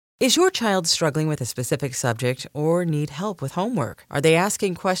Is your child struggling with a specific subject or need help with homework? Are they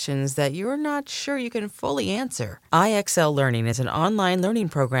asking questions that you're not sure you can fully answer? IXL Learning is an online learning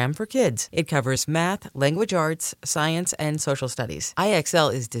program for kids. It covers math, language arts, science, and social studies.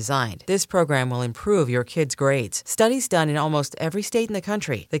 IXL is designed. This program will improve your kids' grades. Studies done in almost every state in the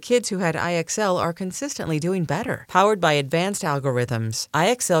country. The kids who had IXL are consistently doing better. Powered by advanced algorithms,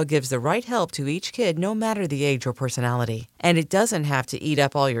 IXL gives the right help to each kid no matter the age or personality. And it doesn't have to eat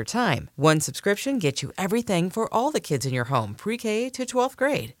up all your time. One subscription gets you everything for all the kids in your home, pre-K to 12th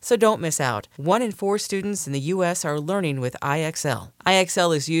grade. So don't miss out. 1 in 4 students in the U.S. are learning with IXL.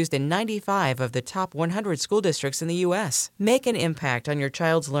 IXL is used in 95 of the top 100 school districts in the U.S. Make an impact on your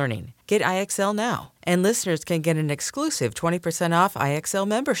child's learning. Get IXL now. And listeners can get an exclusive 20% off IXL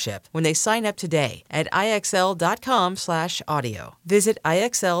membership when they sign up today at IXL.com/audio. Visit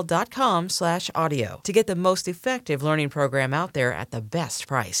IXL.com/audio to get the most effective learning program out there at the best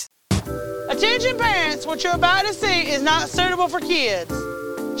price. Attention parents, what you're about to see is not suitable for kids.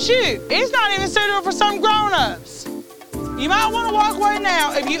 Shoot, it's not even suitable for some grown-ups. You might want to walk away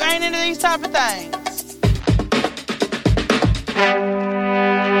now if you ain't into these type of things.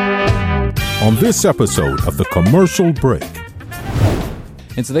 On this episode of The Commercial Break.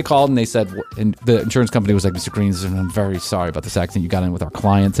 And so they called and they said, and the insurance company was like, Mr. Greens, I'm very sorry about this accident you got in with our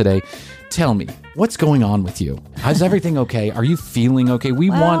client today. Tell me, what's going on with you? Is everything okay? Are you feeling okay? We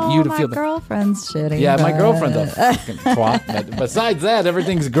want you to feel... my girlfriend's shitty. Yeah, my girlfriend's a fucking twat. But besides that,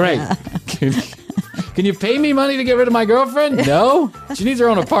 everything's great. Yeah. Can you pay me money to get rid of my girlfriend? No? She needs her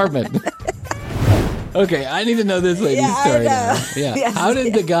own apartment. Okay, I need to know this lady's story now. Yeah. Yes. How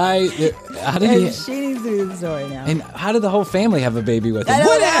did the guy... She needs to do the story now. And how did the whole family have a baby with him?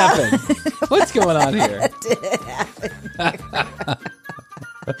 What happened? What's going on here?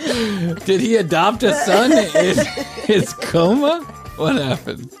 Did he adopt a son in his coma? What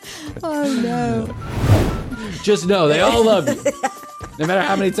happened? Oh, no. Just know, they all love you. No matter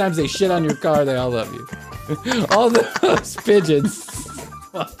how many times they shit on your car, they all love you. All those pigeons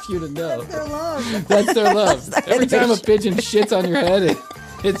want you to know. That's their love. That's their love. Every time a pigeon shits on your head,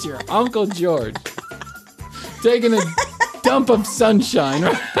 it's your Uncle George taking a dump of sunshine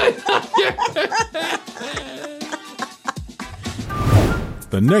right on your head.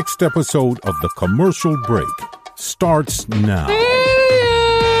 The next episode of The Commercial Break starts now.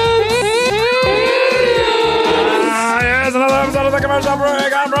 Here's another episode of The Commercial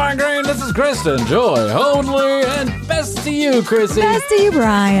Break. I'm Brian Green. This is Kristen, Joy, Hoadley, and best to you, Chrissy. Best to you,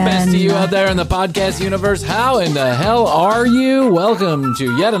 Brian. Best to you out there in the podcast universe. How in the hell are you? Welcome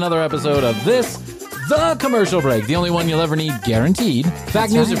to yet another episode of this, The Commercial Break. The only one you'll ever need, guaranteed.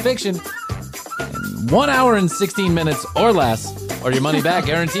 Fact, news, or fiction. In 1 hour and 16 minutes or less. Or your money back,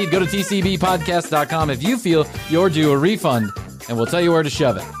 guaranteed. Go to tcbpodcast.com if you feel you're due a refund, and we'll tell you where to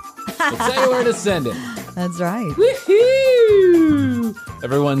shove it. We'll tell you where to send it. That's right. Woohoo!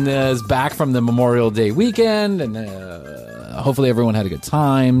 Everyone is back from the Memorial Day weekend, and hopefully everyone had a good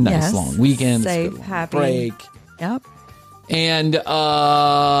time. Nice long weekend. Safe, happy. Break. Yep. And,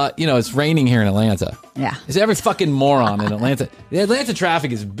 it's raining here in Atlanta. Yeah. It's every fucking moron in Atlanta. The Atlanta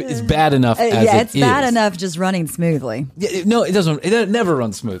traffic is bad enough as it is. Yeah, it's bad enough just running smoothly. No, it doesn't. It never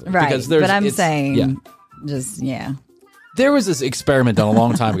runs smoothly. Right, because but I'm saying, There was this experiment done a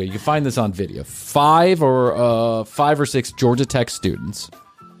long time ago. You can find this on video. 5 or 6 Georgia Tech students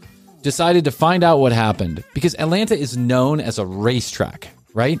decided to find out what happened because Atlanta is known as a racetrack.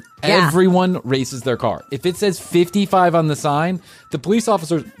 Right? Yeah. Everyone races their car. If it says 55 on the sign, the police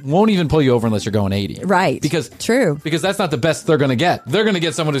officers won't even pull you over unless you're going 80. Right. Because that's not the best they're going to get. They're going to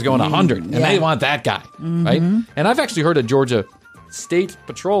get someone who's going 100, and they want that guy. Mm-hmm. Right? And I've actually heard a Georgia State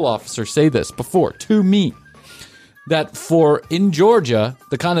Patrol officer say this before to me, that in Georgia,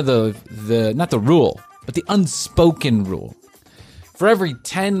 the kind of the not the rule, but the unspoken rule, for every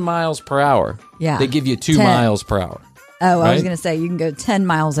 10 miles per hour, they give you 2 miles per hour. Oh, right? I was going to say, you can go 10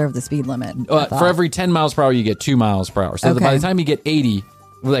 miles over the speed limit. For every 10 miles per hour, you get 2 miles per hour. So by the time you get 80,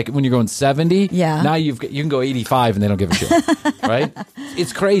 like when you're going 70, now you can go 85 and they don't give a shit, right?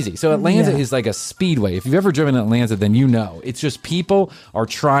 It's crazy. So Atlanta is like a speedway. If you've ever driven in Atlanta, then you know. It's just people are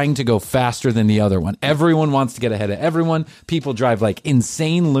trying to go faster than the other one. Everyone wants to get ahead of everyone. People drive like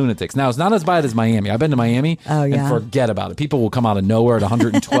insane lunatics. Now, it's not as bad as Miami. I've been to Miami and forget about it. People will come out of nowhere at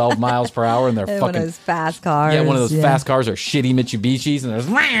 112 miles per hour and they're fucking... One of those fast cars. Yeah, one of those fast cars are shitty Mitsubishis and there's...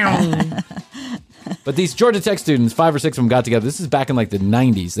 But these Georgia Tech students, 5 or 6 of them got together. This is back in like the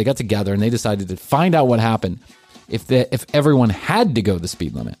 90s. They got together and they decided to find out what happened if everyone had to go the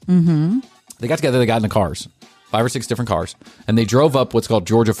speed limit. Mm-hmm. They got together, they got in the cars, 5 or 6 different cars, and they drove up what's called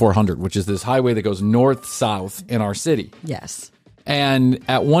Georgia 400, which is this highway that goes north-south in our city. Yes. And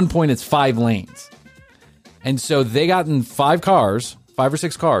at one point, it's 5 lanes. And so they got in 5 or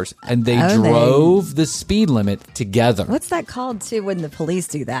 6 cars, and they drove the speed limit together. What's that called, too, when the police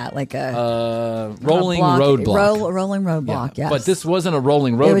do that? Like a... rolling roadblock. Rolling roadblock, yes. But this wasn't a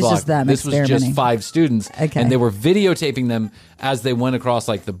rolling roadblock. It was just them This was just 5 students. Okay. And they were videotaping them as they went across,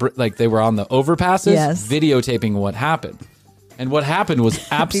 like they were on the overpasses, videotaping what happened. And what happened was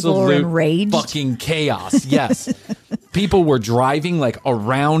absolute fucking chaos. Yes. People were driving like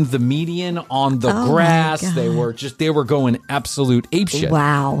around the median on the grass. They were going absolute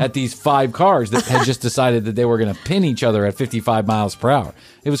apeshit at these 5 cars that had just decided that they were going to pin each other at 55 miles per hour.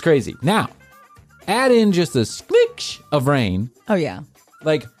 It was crazy. Now, add in just a splish of rain. Oh, yeah.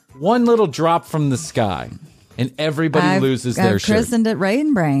 Like one little drop from the sky, and everybody loses their shit. I've christened it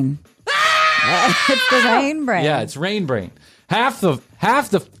Rain Brain. It's the Rain Brain. Yeah, it's Rain Brain. Half the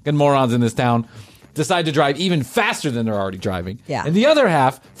fucking morons in this town decide to drive even faster than they're already driving. Yeah. And the other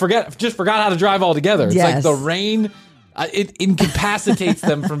half just forgot how to drive altogether. It's yes. like the rain, it incapacitates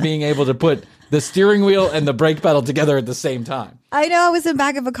them from being able to put the steering wheel and the brake pedal together at the same time. I know. I was in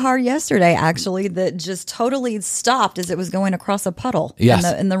back of a car yesterday, actually, that just totally stopped as it was going across a puddle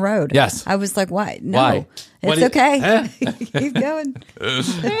in the road. Yes. I was like, why? No, why? It's okay. Keep going.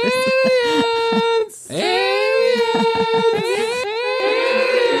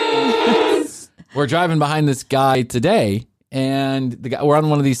 We're driving behind this guy today, and we're on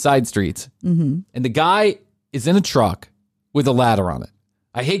one of these side streets, and the guy is in a truck with a ladder on it.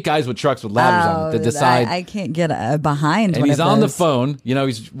 I hate guys with trucks with ladders on it that decide. I can't get behind. And he's on the phone. You know,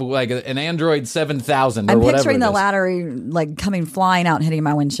 he's like an Android 7000 or whatever. I'm picturing the ladder like coming flying out and hitting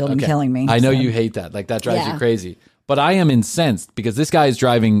my windshield and killing me. I know you hate that. Like that drives you crazy. But I am incensed because this guy is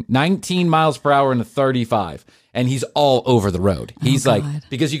driving 19 miles per hour in a 35. And he's all over the road. He's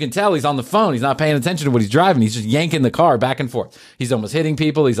because you can tell he's on the phone. He's not paying attention to what he's driving. He's just yanking the car back and forth. He's almost hitting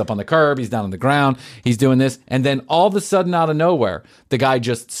people. He's up on the curb. He's down on the ground. He's doing this. And then all of a sudden, out of nowhere, the guy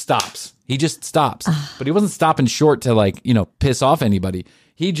just stops. He just stops. But he wasn't stopping short to piss off anybody.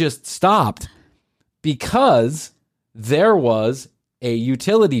 He just stopped because there was a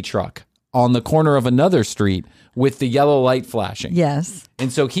utility truck on the corner of another street with the yellow light flashing. Yes.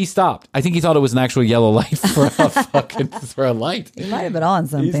 And so he stopped. I think he thought it was an actual yellow light for a light. He might have been on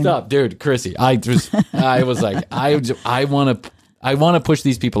something. He stopped. Dude, Chrissy, I was like, I want to push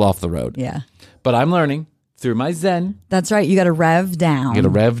these people off the road. Yeah. But I'm learning through my Zen. That's right. You got to rev down. You got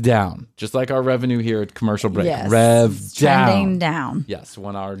to rev down. Just like our revenue here at Commercial Break. Yes. Rev down. Trending down. Yes.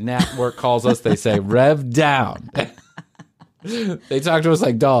 When our network calls us, they say, rev down. They talk to us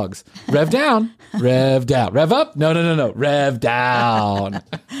like dogs. Rev down. Rev down. Rev up? No. Rev down.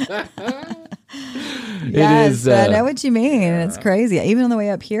 Yes, I know what you mean. It's crazy. Even on the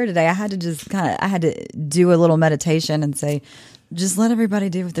way up here today, I had to do a little meditation and say, just let everybody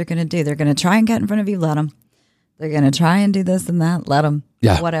do what they're going to do. They're going to try and get in front of you. Let them. They're going to try and do this and that. Let them.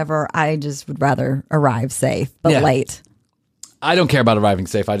 Yeah. Whatever. I just would rather arrive safe, but late. I don't care about arriving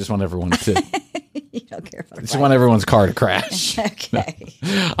safe. I just want everyone to. You don't care about I just want everyone's car to crash. Okay.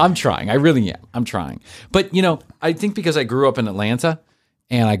 No. I'm trying. I really am. I'm trying. But, I think because I grew up in Atlanta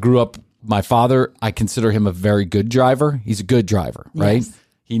and my father, I consider him a very good driver. He's a good driver, right? Yes.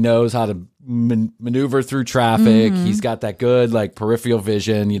 He knows how to maneuver through traffic. Mm-hmm. He's got that good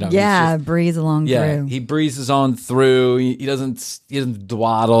vision, breeze along through. He breezes on through. He doesn't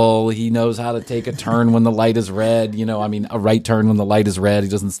dawdle. He knows how to take a turn when the light is red. A right turn when the light is red. He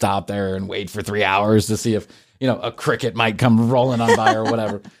doesn't stop there and wait for 3 hours to see if a cricket might come rolling on by or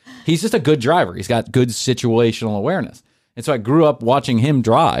whatever. He's just a good driver. He's got good situational awareness. And so I grew up watching him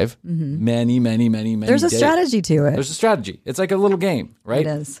drive many There's days. a strategy to it. There's a strategy. It's like a little game, right? It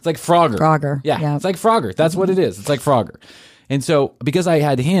is. It's like Frogger. Frogger. Yeah. It's like Frogger. That's what it is. It's like Frogger. And so because I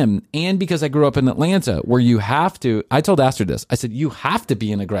had him and because I grew up in Atlanta where you have to, I told Astrid this, I said, you have to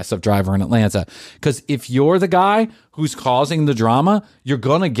be an aggressive driver in Atlanta because if you're the guy who's causing the drama, you're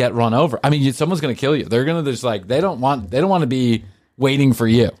going to get run over. I mean, someone's going to kill you. They're going to just they don't want to be waiting for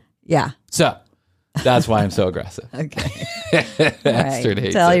you. Yeah. So that's why I'm so aggressive. Okay. Astrid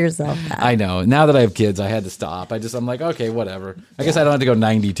hates Tell it. yourself that. I know. Now that I have kids, I had to stop. I'm like, okay, whatever. I guess I don't have to go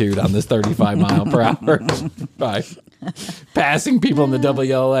 92 down this 35 mile per hour. By passing people in the double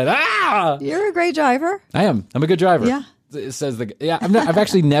yellow light. Ah! You're a great driver. I am. I'm a good driver. Yeah. It says I've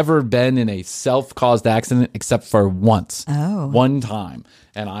actually never been in a self-caused accident except for once. Oh. One time.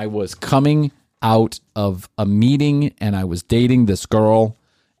 And I was coming out of a meeting and I was dating this girl.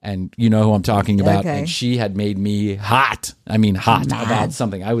 And you know who I'm talking about. Okay. And she had made me hot. I mean, hot about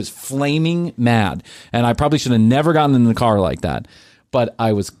something. I was flaming mad. And I probably should have never gotten in the car like that. But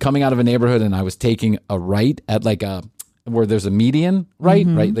I was coming out of a neighborhood and I was taking a right at where there's a median, right?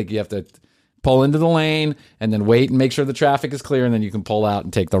 Right. Like you have to pull into the lane and then wait and make sure the traffic is clear. And then you can pull out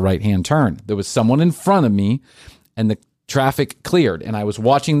and take the right-hand turn. There was someone in front of me and the traffic cleared and I was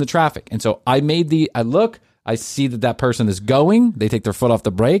watching the traffic. And so I see that person is going, they take their foot off the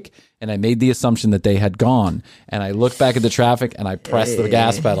brake, and I made the assumption that they had gone. And I looked back at the traffic and I pressed the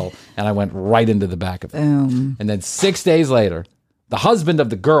gas pedal and I went right into the back of it. And then 6 days later, the husband of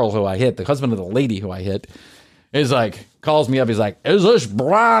the girl who I hit, the husband of the lady who I hit, calls me up. He's like, is this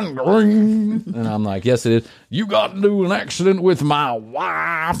Brian Green? And I'm like, yes, it is. You got into an accident with my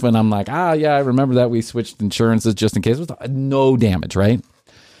wife. And I'm like, yeah, I remember that. We switched insurances just in case. It was no damage, right?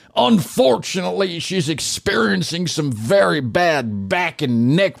 Unfortunately, she's experiencing some very bad back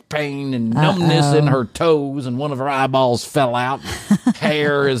and neck pain and numbness in her toes, and one of her eyeballs fell out.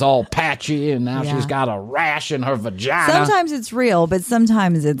 Hair is all patchy, and now she's got a rash in her vagina. Sometimes it's real, but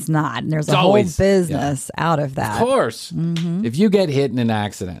sometimes it's not, and there's a whole business out of that. Of course. If you get hit in an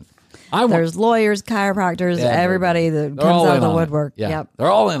accident, there's lawyers, chiropractors, everybody that comes out of the woodwork. Yep. They're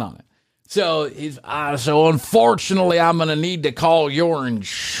all in on it. So so unfortunately, I'm going to need to call your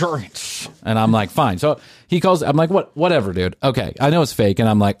insurance. And I'm like, fine. So he calls. I'm like, whatever, dude. Okay. I know it's fake. And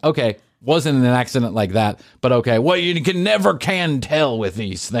I'm like, okay, wasn't an accident like that. But okay, well, you never can tell with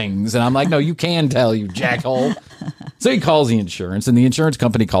these things. And I'm like, no, you can tell, you jackhole. So he calls the insurance, and the insurance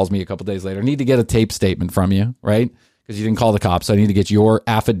company calls me a couple days later. I need to get a tape statement from you, right? Because you didn't call the cops, so I need to get your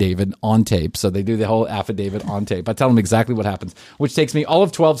affidavit on tape. So they do the whole affidavit on tape. I tell them exactly what happens, which takes me all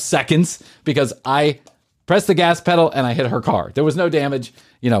of 12 seconds because I pressed the gas pedal and I hit her car. There was no damage,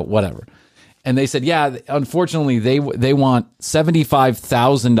 whatever. And they said, yeah, unfortunately, they want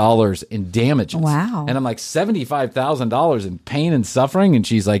 $75,000 in damages. Wow. And I'm like, $75,000 in pain and suffering? And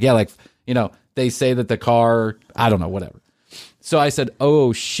she's like, yeah, they say that the car, I don't know, whatever. So I said,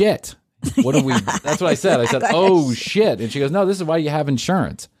 oh, shit. That's what I said. I said, oh, shit. And she goes, no, this is why you have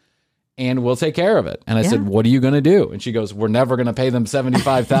insurance. And we'll take care of it. And I said, what are you going to do? And she goes, we're never going to pay them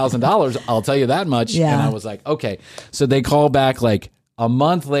 $75,000. I'll tell you that much. Yeah. And I was like, okay. So they call back like a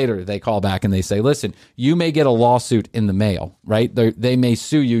month later. They call back and they say, listen, you may get a lawsuit in the mail, right? They may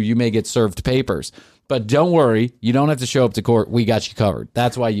sue you. You may get served papers. But don't worry, you don't have to show up to court. We got you covered.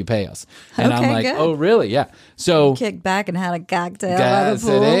 That's why you pay us. And I'm like, good. Oh, really? Yeah. So kicked back and had a cocktail by the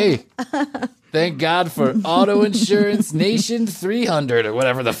pool. Said, hey, thank God for Auto Insurance Nation 300 or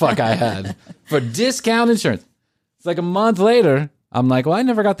whatever the fuck I had for discount insurance. It's like a month later, I'm like, well, I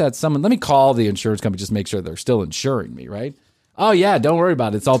never got that summon. Let me call the insurance company just make sure they're still insuring me, right? Oh, yeah, don't worry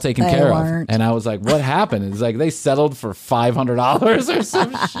about it. It's all taken care of. And I was like, what happened? It's like they settled for $500 or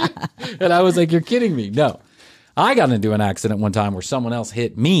some shit. And I was like, you're kidding me. No. I got into an accident one time where someone else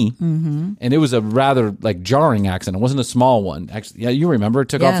hit me, and it was a rather jarring accident. It wasn't a small one. Actually, yeah, you remember. It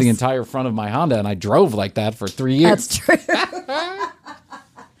took off the entire front of my Honda, and I drove like that for 3 years. That's true.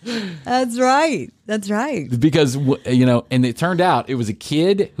 That's right. That's right. Because, and it turned out it was a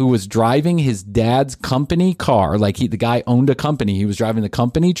kid who was driving his dad's company car. Like the guy owned a company. He was driving the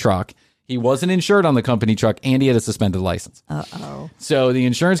company truck. He wasn't insured on the company truck, and he had a suspended license. Uh-oh. So the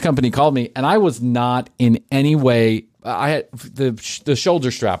insurance company called me, and I was not in any way. I had the shoulder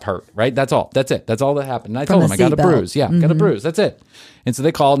strap hurt, right? That's all. That's it. That's all that happened. And I told them I got a bruise. Yeah, got a bruise. That's it. And so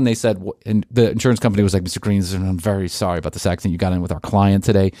they called and they said, and the insurance company was like, Mr. Green, I'm very sorry about this accident you got in with our client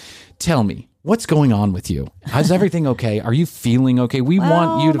today. Tell me, what's going on with you? Is everything okay? Are you feeling okay? We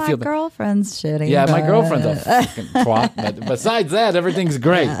want you to feel. My girlfriend's shitty. Yeah, my girlfriend's a fucking twat. But besides that, everything's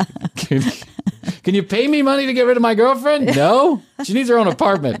great. Yeah. Can you pay me money to get rid of my girlfriend? No? She needs her own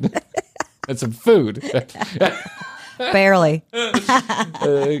apartment and some food. Barely. Eat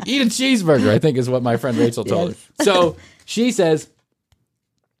a cheeseburger, I think is what my friend Rachel told her. So she says,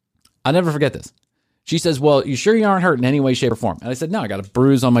 I'll never forget this. She says, well, you sure you aren't hurt in any way, shape, or form? And I said, no, I got a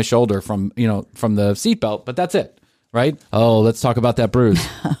bruise on my shoulder from the seatbelt, but that's it. Right? Oh, let's talk about that bruise.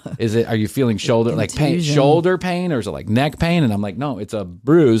 Are you feeling shoulder pain, shoulder pain, or is it like neck pain? And I'm like, no, it's a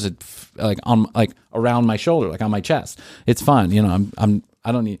bruise. It's around my shoulder, like on my chest. It's fine.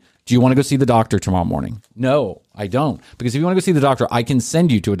 I don't need. Do you want to go see the doctor tomorrow morning? No, I don't. Because if you want to go see the doctor, I can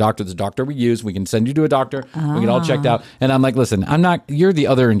send you to a doctor. There's a doctor we use. We can send you to a doctor. We get all checked out. And I'm like, listen, I'm not. You're the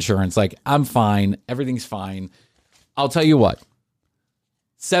other insurance. Like, I'm fine. Everything's fine. I'll tell you what.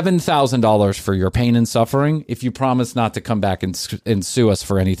 $7,000 for your pain and suffering if you promise not to come back and sue us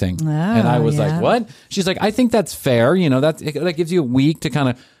for anything. Oh, and I was like, what? She's like, I think that's fair. That gives you a week to kind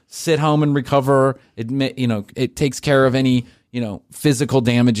of sit home and recover. It takes care of any, physical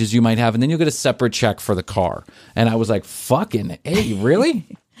damages you might have. And then you'll get a separate check for the car. And I was like, fucking A, really?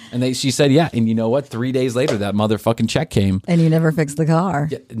 And she said, yeah. And you know what? 3 days later, that motherfucking check came. And you never fixed the car.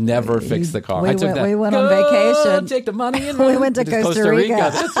 Yeah, never fixed the car. We went on vacation. Take the money and we went to Costa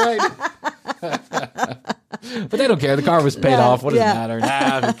Rica. That's right. But they don't care. The car was paid off. What does it matter?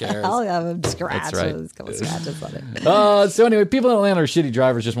 Nah, who cares? I'll have a scratch. That's right. A couple scratches on it. So anyway, people in Atlanta are shitty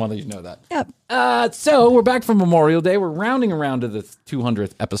drivers. Just want to let you know that. Yep. So we're back from Memorial Day. We're rounding around to the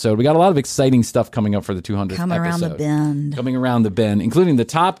 200th episode. We got a lot of exciting stuff coming up for the 200th Coming around the bend. Coming around the bend, including the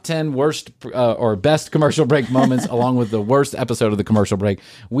top 10 worst or best commercial break moments, along with the worst episode of the commercial break.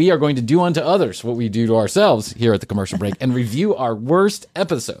 We are going to do unto others what we do to ourselves here at the commercial break and review our worst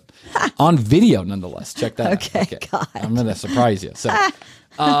episode on video, nonetheless. Check that out. Okay, God. I'm going to surprise you. So,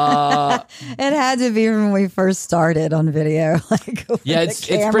 it had to be when we first started on video. It's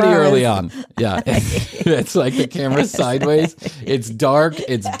pretty early on. Yeah, it's like the camera's sideways. It's dark.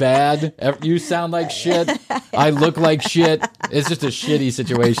 It's bad. You sound like shit. I look like shit. It's just a shitty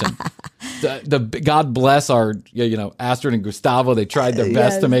situation. The God bless our Astrid and Gustavo. They tried their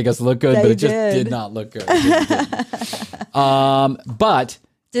best to make us look good, but it just did not look good. But.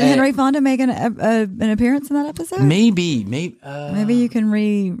 Did Henry Fonda make an appearance in that episode? Maybe you can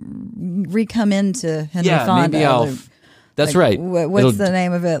re-come into Henry Fonda. Maybe I'll. That's right. What's the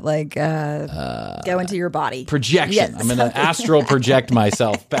name of it? Go into your body. Projection. Yes. I'm going to astral project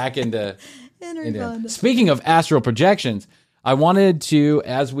myself back into Henry Fonda. Speaking of astral projections, I wanted to,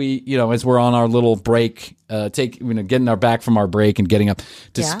 as we're on our little break, getting our back from our break and getting up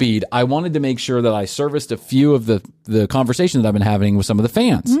to speed, I wanted to make sure that I serviced a few of the conversations that I've been having with some of the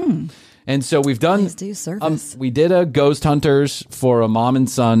fans. And so we've done, we did a Ghost Hunters for a mom and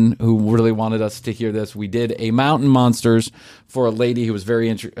son who really wanted us to hear this. We did a Mountain Monsters for a lady who was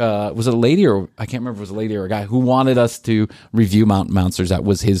very was it a lady or I can't remember if it was a lady or a guy who wanted us to review Mountain Monsters. That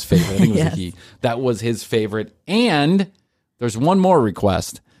was his favorite. I think it was a he. That was his favorite. And there's one more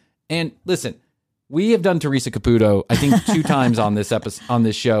request. And listen, we have done Teresa Caputo, I think 2 times on this episode, on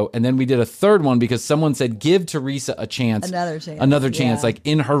this show. And then we did a third one because someone said, give Teresa a chance. Another chance, like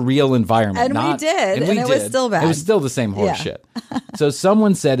in her real environment. And we did. And it was still bad. It was still the same horse shit. So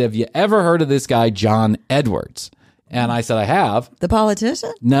someone said, have you ever heard of this guy, John Edwards? And I said, I have. The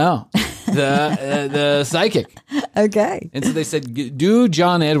politician? No. The psychic. Okay. And so they said, do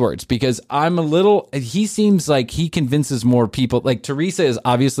John Edwards, because he seems like he convinces more people. Like Teresa is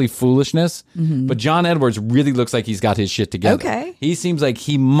obviously foolishness, but John Edwards really looks like he's got his shit together. Okay. He seems like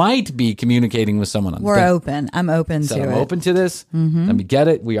he might be communicating with someone on the We're open. I'm open to it. I'm open to this. Let me get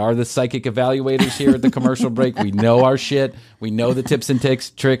it. We are the psychic evaluators here at the commercial break. We know our shit. We know the tips and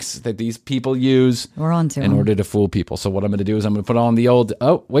tricks that these people use. We're on to in order to fool people. So what I'm going to do is I'm going to put on the old,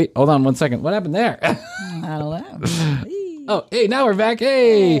 hold on 1 second. What happened there? I don't know. Oh, hey, now we're back.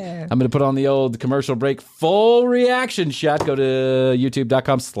 Hey. I'm going to put on the old commercial break full reaction shot. Go to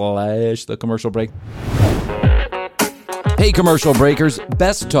youtube.com/the commercial break. Hey, commercial breakers,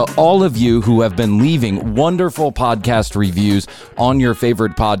 best to all of you who have been leaving wonderful podcast reviews on your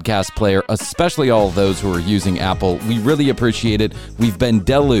favorite podcast player, especially all of those who are using Apple. We really appreciate it. We've been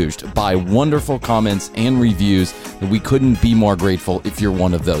deluged by wonderful comments and reviews, and we couldn't be more grateful if you're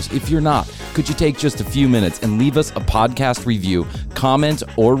one of those. If you're not, could you take just a few minutes and leave us a podcast review, comment,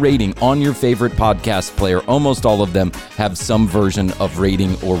 or rating on your favorite podcast player? Almost all of them have some version of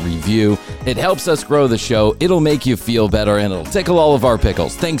rating or review. It helps us grow the show. It'll make you feel better, and it'll tickle all of our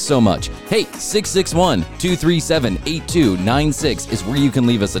pickles. Thanks so much. Hey, 661-237-8296 is where you can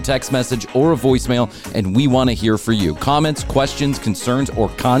leave us a text message or a voicemail, and we want to hear for you. Comments, questions, concerns, or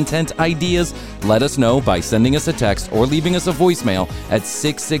content ideas, let us know by sending us a text or leaving us a voicemail at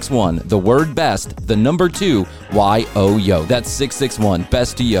 661, the word best, the number 2, YOYO. That's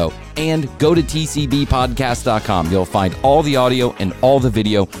 661-BEST-YO. And go to tcbpodcast.com. You'll find all the audio and all the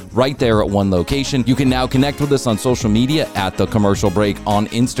video right there at one location. You can now connect with us on social media at The Commercial Break on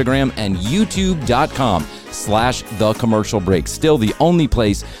Instagram and youtube.com/The Commercial Break. Still the only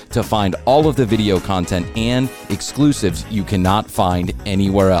place to find all of the video content and exclusives you cannot find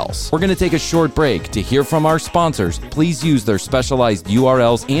anywhere else. We're going to take a short break to hear from our sponsors. Please use their specialized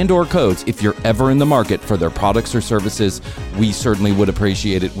URLs and or codes if you're ever in the market for their products or services. We certainly would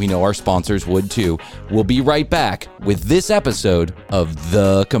appreciate it. We know our sponsors would too. We'll be right back with this episode of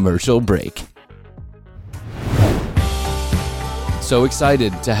The Commercial Break. So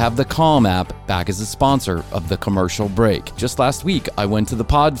excited to have the Calm app back as a sponsor of The Commercial Break. Just last week, I went to the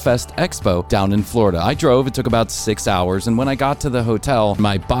PodFest Expo down in Florida. I drove, it took about 6 hours, and when I got to the hotel,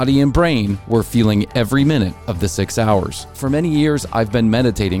 my body and brain were feeling every minute of the 6 hours. For many years, I've been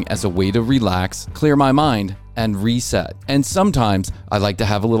meditating as a way to relax, clear my mind, and reset. And sometimes I like to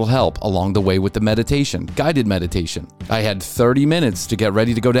have a little help along the way with the meditation, guided meditation. I had 30 minutes to get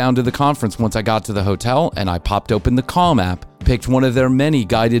ready to go down to the conference once I got to the hotel, and I popped open the Calm app, picked one of their many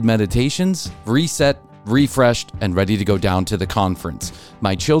guided meditations, reset, refreshed, and ready to go down to the conference.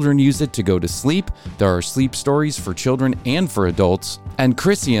 My children use it to go to sleep. There are sleep stories for children and for adults. And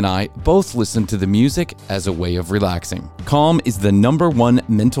Chrissy and I both listen to the music as a way of relaxing. Calm is the #1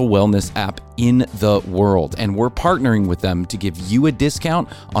 mental wellness app in the world, and we're partnering with them to give you a discount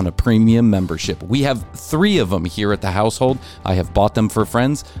on a premium membership. We have 3 of them here at the household. I have bought them for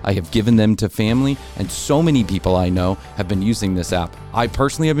friends. I have given them to family, and so many people I know have been using this app. I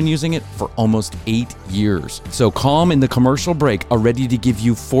personally have been using it for almost 8 years. So Calm and the Commercial Break are ready to give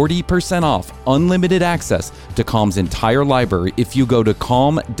you 40% off unlimited access to Calm's entire library if you go to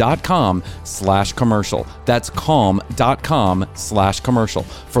calm.com/commercial. That's calm.com/commercial.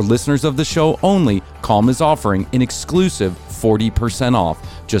 For listeners of the show only, Calm is offering an exclusive 40% off.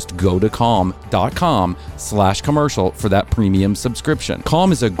 Just go to calm.com/commercial for that premium subscription.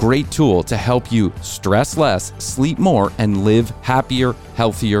 Calm is a great tool to help you stress less, sleep more, and live happier,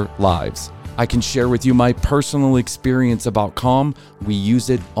 healthier lives. I can share with you my personal experience about Calm. We use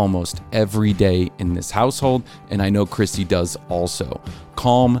it almost every day in this household, and I know Chrissy does also.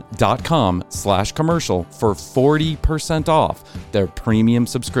 Calm.com/commercial for 40% off their premium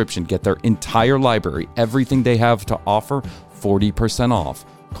subscription. Get their entire library, everything they have to offer, 40% off.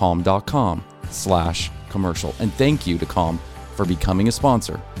 Calm.com/commercial. And thank you to Calm for becoming a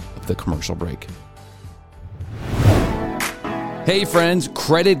sponsor of the Commercial Break. Hey friends,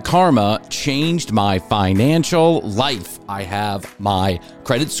 Credit Karma changed my financial life. I have my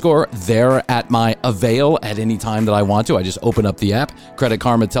credit score there at my avail at any time that I want to. I just open up the app. Credit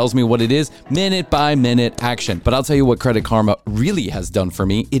Karma tells me what it is, minute by minute action. But I'll tell you what Credit Karma really has done for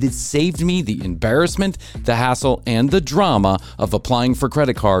me. It has saved me the embarrassment, the hassle, and the drama of applying for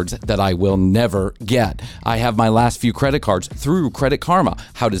credit cards that I will never get. I have my last few credit cards through Credit Karma.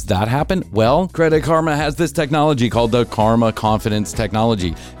 How does that happen? Well, Credit Karma has this technology called the Karma Confidence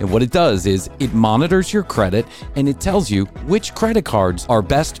Technology. And what it does is it monitors your credit and it tells you which credit cards are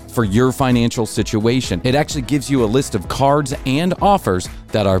best for your financial situation. It actually gives you a list of cards and offers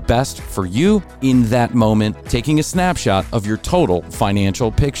that are best for you in that moment, taking a snapshot of your total financial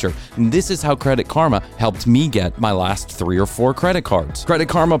picture. And this is how Credit Karma helped me get my last 3 or 4 credit cards. Credit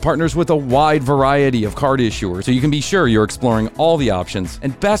Karma partners with a wide variety of card issuers, so you can be sure you're exploring all the options.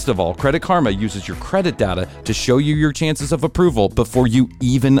 And best of all, Credit Karma uses your credit data to show you your chances of approval before you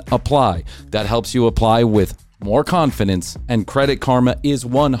even apply. That helps you apply with more confidence, and Credit Karma is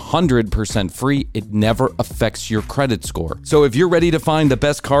 100% free. It never affects your credit score. So if you're ready to find the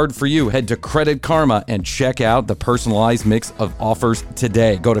best card for you, head to Credit Karma and check out the personalized mix of offers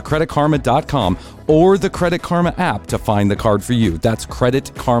today. Go to creditkarma.com or the Credit Karma app to find the card for you. That's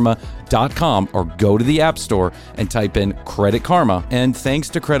creditkarma.com, or go to the App Store and type in Credit Karma. And thanks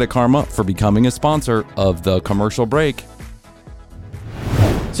to Credit Karma for becoming a sponsor of the Commercial Break.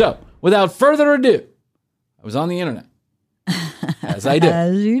 So, without further ado, I was on the internet, as I do.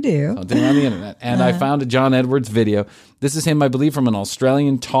 As you do. Something on the internet. And I found a John Edwards video. This is him, I believe, from an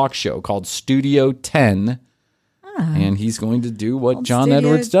Australian talk show called Studio 10. And he's going to do what John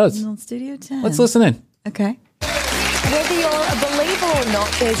Edwards does. Studio 10. Let's listen in. Okay. Whether you're a believer or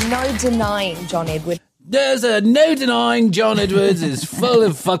not, there's no denying John Edwards. There's no denying John Edwards is full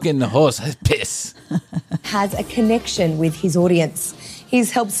of fucking horse piss. Has a connection with his audience.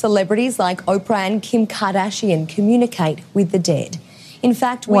 He's helped celebrities like Oprah and Kim Kardashian communicate with the dead. In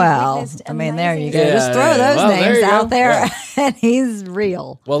fact, there you go. Yeah, just throw those names out there, and he's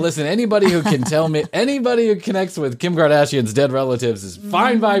real. Well, listen, anybody who can tell me, anybody who connects with Kim Kardashian's dead relatives is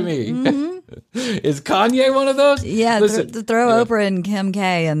fine by me. Mm-hmm. Is Kanye one of those? Yeah, listen, throw Oprah and Kim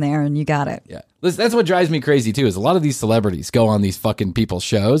K in there, and you got it. Yeah, listen, that's what drives me crazy too. Is a lot of these celebrities go on these fucking people's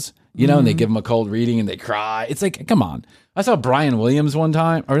shows, you know, and they give them a cold reading and they cry. It's like, come on. I saw Brian Williams one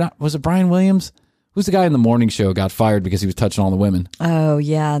time, or not? Was it Brian Williams? Who's the guy in the morning show got fired because he was touching all the women? Oh,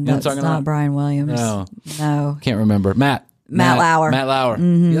 yeah. That's not Brian Williams. No. Can't remember. Matt Lauer. Matt Lauer.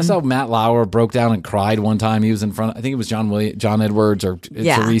 Mm-hmm. That's how Matt Lauer broke down and cried one time. He was in front, I think it was John Edwards or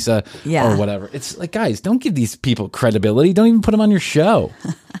Teresa or whatever. It's like, guys, don't give these people credibility. Don't even put them on your show.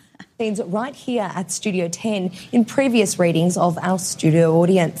 Right here at Studio 10 in previous readings of our studio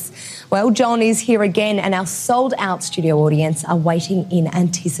audience. Well, John is here again, and our sold-out studio audience are waiting in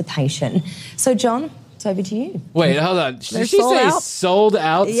anticipation. So, John, it's over to you. Wait, hold on. Did she say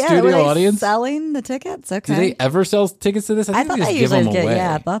sold-out studio audience? Selling the tickets? Okay. Do they ever sell tickets to this? I thought they usually give them away.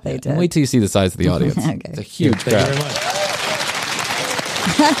 Yeah, I thought they did. Wait till you see the size of the audience. Okay. It's a huge crowd. Thank you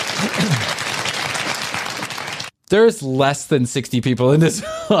very much. There's less than 60 people in this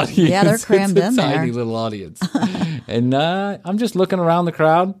audience. Yeah, they're crammed it's a in there. tiny little audience. And I'm just looking around the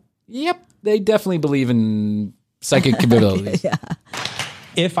crowd. Yep, they definitely believe in psychic capabilities. Yeah.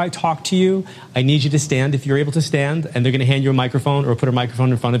 If I talk to you, I need you to stand if you're able to stand, and they're going to hand you a microphone or put a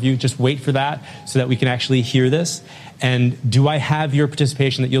microphone in front of you. Just wait for that so that we can actually hear this. And do I have your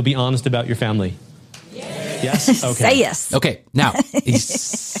participation that you'll be honest about your family? Yes? Okay. Say yes. Okay, now,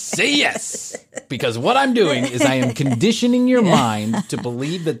 say yes. Because what I'm doing is I am conditioning your mind to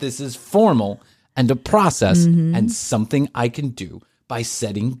believe that this is formal and a process and something I can do by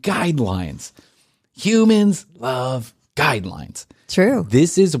setting guidelines. Humans love guidelines. True.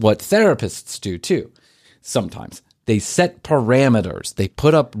 This is what therapists do too. Sometimes they set parameters, they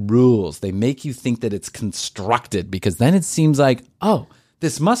put up rules, they make you think that it's constructed because then it seems like, oh,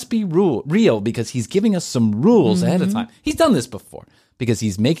 this must be real because he's giving us some rules ahead of time. He's done this before because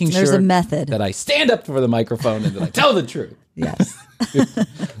he's making There's sure a method. that I stand up for the microphone and that I tell the truth. Yes.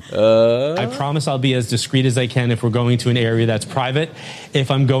 I promise I'll be as discreet as I can if we're going to an area that's private.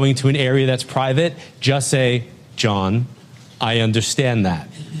 If I'm going to an area that's private, just say, John, I understand that.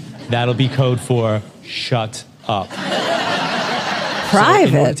 That'll be code for shut up. Private.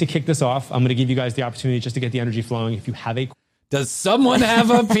 So in order to kick this off, I'm going to give you guys the opportunity just to get the energy flowing. If you have a... Does someone have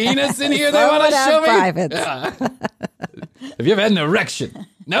a penis in here they want to show me? Privates. Have you ever had an erection?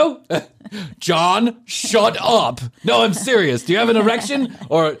 No? John, shut up. No, I'm serious. Do you have an erection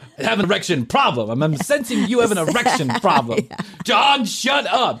or have an erection problem? I'm sensing you have an erection problem. Yeah. John, shut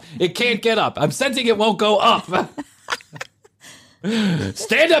up. It can't get up. I'm sensing it won't go up.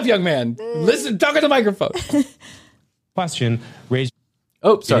 Stand up, young man. Listen, talk on the microphone. Question, raise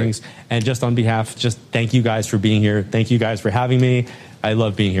sorry. And just on behalf, just thank you guys for being here. Thank you guys for having me. I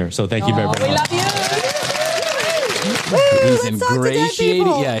love being here. So thank you very, very much. We love you. He's ingratiated.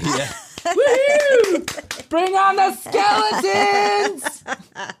 Yeah. Woohoo! Bring on the skeletons!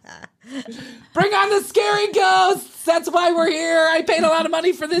 Bring on the scary ghosts! That's why we're here. I paid a lot of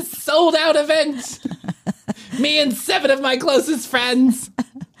money for this sold out event. Me and 7 of my closest friends.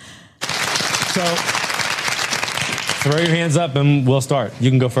 So, throw your hands up and we'll start. You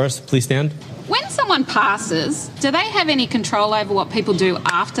can go first. Please stand. When someone passes, do they have any control over what people do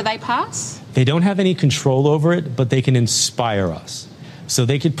after they pass? They don't have any control over it, but they can inspire us. So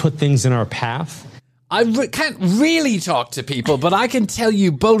they could put things in our path. I can't really talk to people, but I can tell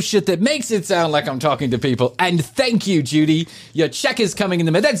you bullshit that makes it sound like I'm talking to people. And thank you, Judy. Your check is coming in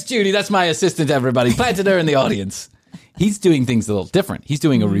the mail. That's Judy. That's my assistant, everybody. Planted her in the audience. He's doing things a little different. He's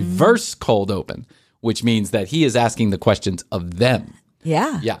doing a reverse cold open, which means that he is asking the questions of them.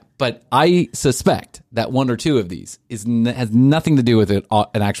 Yeah. Yeah. But I suspect that 1 or 2 of these has nothing to do with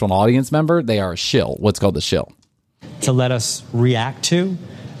an actual audience member. They are a shill. What's called a shill. To let us react to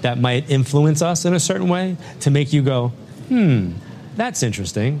that might influence us in a certain way to make you go, that's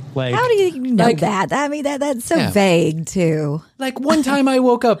interesting. Like, how do you know that? I mean, that's so vague, too. Like one time I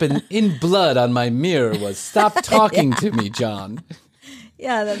woke up and in blood on my mirror was, stop talking to me, John.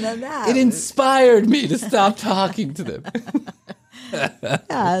 Yeah, that. It inspired me to stop talking to them.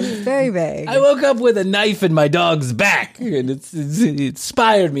 Yeah, it's very vague. I woke up with a knife in my dog's back, and it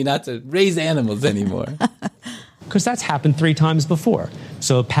inspired me not to raise animals anymore. Because that's happened 3 times before.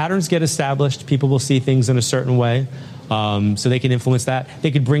 So patterns get established. People will see things in a certain way. So they can influence that.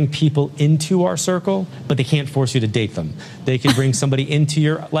 They could bring people into our circle, but they can't force you to date them. They could bring somebody into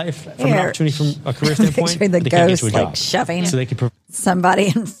your life from an opportunity, from a career standpoint. The but they can't get ghost you a job. like shoving so they could somebody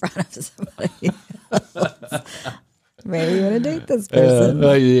in front of somebody else. Maybe you want to date this person.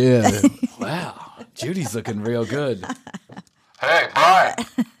 Yeah. Wow. Judy's looking real good. Hey, Brian.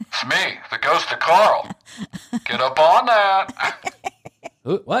 It's me, the ghost of Carl. Get up on that.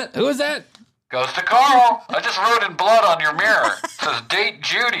 What? Who is that? Ghost of Carl. I just wrote in blood on your mirror. It says, date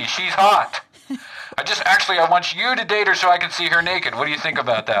Judy. She's hot. I want you to date her so I can see her naked. What do you think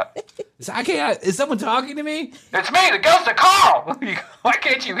about that? Is someone talking to me? It's me, the ghost of Carl. Why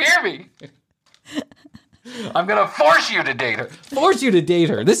can't you hear me? I'm going to force you to date her. Force you to date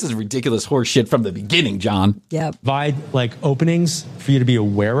her. This is ridiculous horse shit from the beginning, John. Yeah. Provide openings for you to be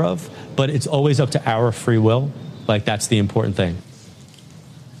aware of, but it's always up to our free will. That's the important thing.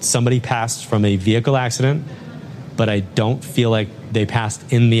 Somebody passed from a vehicle accident, but I don't feel like they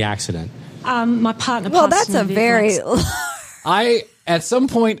passed in the accident. My partner passed. Well, that's a very... At some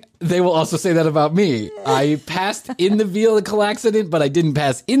point, they will also say that about me. I passed in the vehicle accident, but I didn't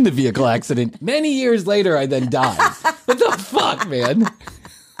pass in the vehicle accident. Many years later, I then died. What the fuck, man?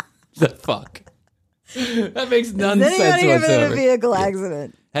 The fuck? That makes none sense whatsoever. Been in a vehicle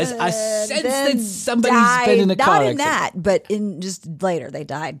accident. I sense that somebody's been in a car accident. Not in that, but in just later, they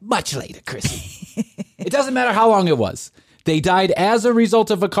died. Much later, Chrissy. It doesn't matter how long it was. They died as a result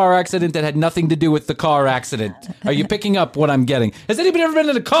of a car accident that had nothing to do with the car accident. Are you picking up what I'm getting? Has anybody ever been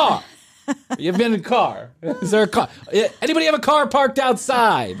in a car? You've been in a car. Is there a car? Anybody have a car parked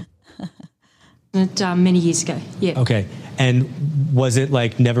outside? Many years ago, yeah. Okay. And was it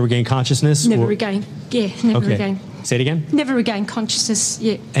like never regained consciousness? Never regained. Yeah, never regained. Say it again? Never regained consciousness,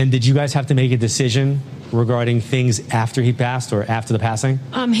 yeah. And did you guys have to make a decision regarding things after he passed or after the passing?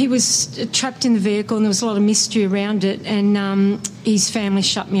 He was trapped in the vehicle and there was a lot of mystery around it, and his family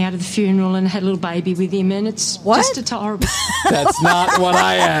shut me out of the funeral and had a little baby with him, and it's just a horrible... That's not what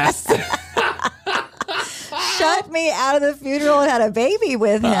I asked. Shut me out of the funeral and had a baby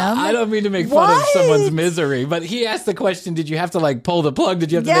with him. I don't mean to make fun of someone's misery, but he asked the question, did you have to like pull the plug?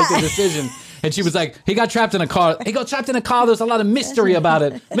 Did you have to make a decision? And she was like, he got trapped in a car. He got trapped in a car. There's a lot of mystery about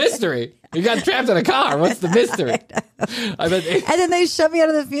it. Mystery. He got trapped in a car. What's the mystery? And then they shut me out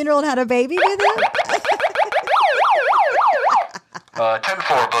of the funeral and had a baby with him?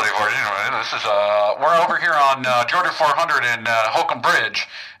 10-4, Bloody Horse. Anyway, this is, we're over here on Georgia 400 in Holcomb Bridge,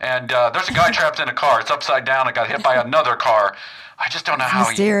 and there's a guy trapped in a car. It's upside down. It got hit by another car. I just don't know how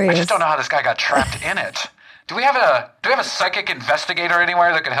this guy got trapped in it. Do we have a psychic investigator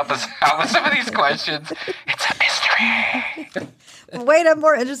anywhere that can help us out with some of these questions? It's a mystery. Wait, I'm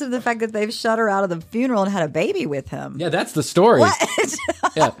more interested in the fact that they've shut her out of the funeral and had a baby with him. Yeah, that's the story. What?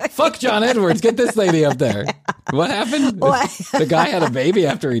 Yeah, fuck John Edwards. Get this lady up there. What happened? What? The guy had a baby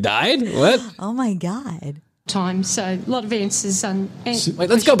after he died? What? Oh, my God. Time, so a lot of answers. Wait,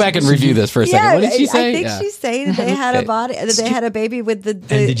 let's go back and review this for a second. What did she say? I think she's saying that they had they had a baby with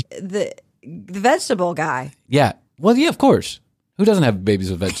the vegetable guy. Yeah. Well, yeah, of course. Who doesn't have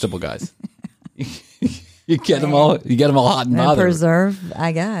babies with vegetable guys? You get them all. You get them all hot and bothered. Preserve,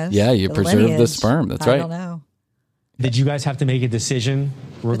 I guess. Yeah, you preserve the sperm. That's right. I don't know. Did you guys have to make a decision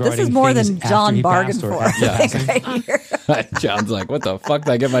regarding? This is more than John bargained for. Yeah. John's like, what the fuck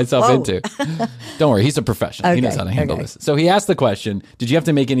did I get myself into? Don't worry, he's a professional. Okay, he knows how to handle this. So he asked the question, did you have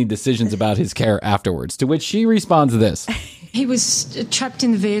to make any decisions about his care afterwards? To which she responds this. He was trapped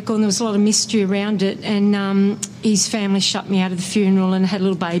in the vehicle and there was a lot of mystery around it, and his family shut me out of the funeral and had a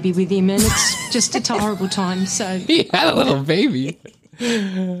little baby with him, and it's just a horrible time. So he had a little baby.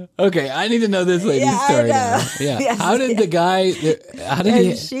 Okay, I need to know this lady's story now. Yeah. Yes, how did the guy...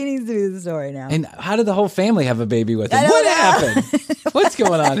 she needs to be the story now. And how did the whole family have a baby with him? What happened? What's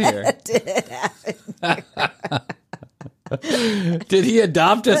going on here? What did happen? Did he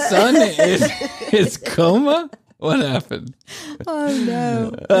adopt a son in his coma? What happened? Oh,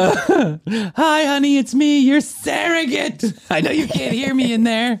 no. Hi, honey, it's me, your surrogate. I know you can't hear me in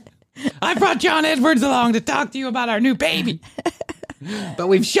there. I brought John Edwards along to talk to you about our new baby. But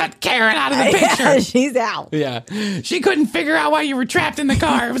we've shut Karen out of the picture. Yeah, she's out. Yeah. She couldn't figure out why you were trapped in the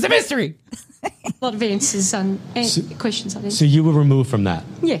car. It was a mystery. A lot of answers and questions, I think. So you were removed from that?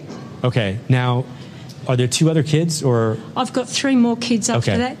 Yeah. Okay. Now, are there 2 other kids or? I've got 3 more kids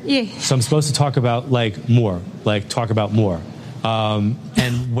after that. Yeah. So I'm supposed to talk about more.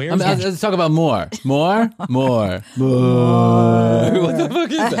 And where's let's talk about more. What the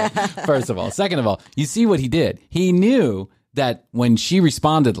fuck is that? First of all. Second of all, you see what he did. He knew that when she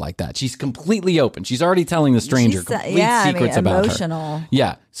responded like that, she's completely open. She's already telling the stranger complete secrets about her.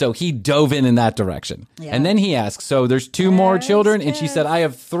 Yeah. So he dove in that direction. Yeah. And then he asks, so there's 2 more children? And she said, I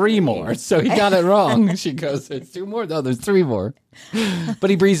have 3 more. So he got it wrong. She goes, there's 2 more? No, there's 3 more. But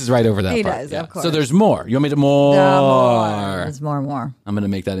he breezes right over that part. He does, of course. So there's more. You want me to more? There's more. I'm going to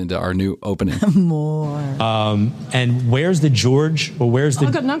make that into our new opening. More. And where's the George? Or where's the?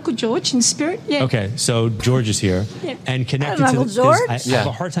 I've got an Uncle George in spirit. Yeah. Okay, so George is here. Yeah. And connected Uncle to George. I have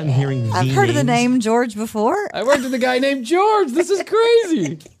a hard time hearing. I've heard of the name George before. I worked with a guy named George. This is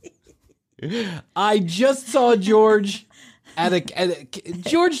crazy. I just saw George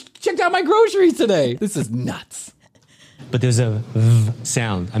George checked out my groceries today. This is nuts. But there's a V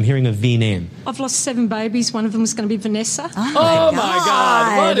sound. I'm hearing a V name. I've lost 7 babies. One of them was going to be Vanessa. Oh my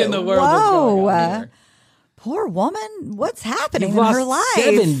God. What in the world is going on here? Poor woman. What's happening in lost her life?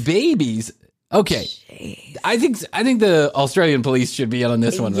 7 babies. Okay. Jeez. I think the Australian police should be in on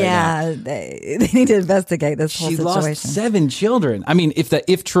this one right now. Yeah, they need to investigate this whole situation. She lost 7 children. I mean,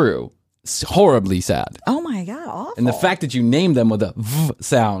 if true, horribly sad. Oh my God, awful. And the fact that you named them with a V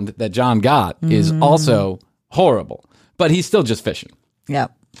sound that John got is also horrible. But he's still just fishing.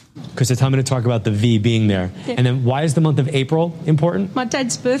 Yep. Because I'm going to talk about the V being there. Yeah. And then why is the month of April important? My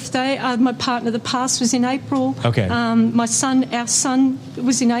dad's birthday, my partner that passed was in April. Okay. Our son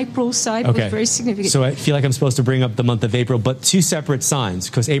was in April, so it was very significant. So I feel like I'm supposed to bring up the month of April, but 2 separate signs,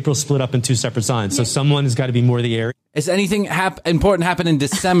 because April split up in 2 separate signs. So someone has got to be more the Aries. Is anything important happen in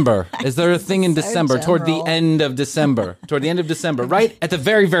December? Is there a thing in December, toward the end of December? Toward the end of December, right? At the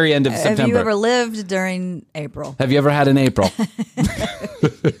very, very end of September. Have you ever lived during April? Have you ever had an April?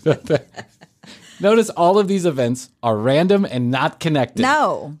 Notice all of these events are random and not connected.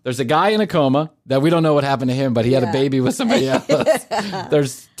 No. There's a guy in a coma that we don't know what happened to him, but he had a baby with somebody else.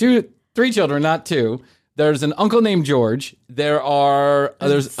 There's 3 children, not 2. There's an uncle named George. There's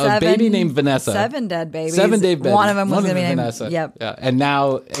a baby named Vanessa. 7 dead babies. 7 dead babies. One of them was going to be named Vanessa. Yep. Yeah. And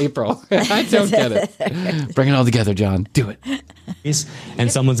now April. I don't get it. Bring it all together, John. Do it.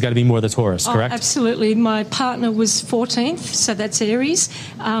 And someone's got to be more the Taurus, correct? Absolutely. My partner was 14th, so that's Aries.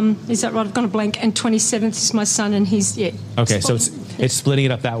 Is that right? I've gone a blank. And 27th is my son, and he's, Okay, so it's splitting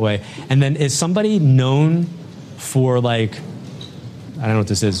it up that way. And then is somebody known for, like, I don't know what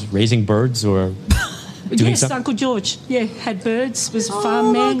this is, raising birds or... Yes, Uncle George. Yeah, had birds, was a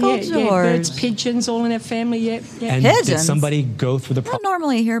farm man. Yeah, birds, pigeons, all in our family. Yeah. And pigeons? Did somebody go through the I don't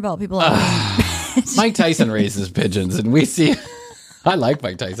normally hear about people having Mike Tyson raises pigeons, and we see... I like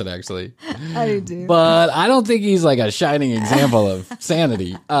Mike Tyson, actually. I do. But I don't think he's like a shining example of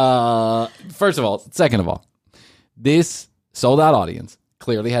sanity. First of all. Second of all, this sold-out audience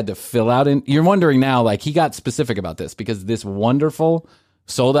clearly had to fill out... You're wondering now, like, he got specific about this because this wonderful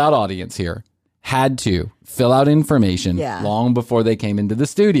sold-out audience here had to fill out information long before they came into the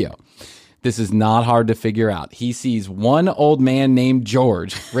studio. This is not hard to figure out. He sees one old man named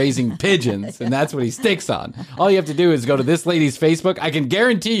George raising pigeons, and that's what he sticks on. All you have to do is go to this lady's Facebook. I can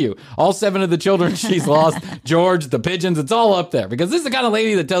guarantee you all 7 of the children she's lost, George, the pigeons, it's all up there because this is the kind of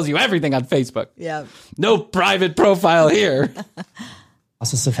lady that tells you everything on Facebook. Yeah. No private profile here.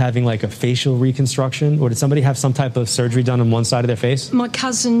 Process of having like a facial reconstruction, or did somebody have some type of surgery done on one side of their face? My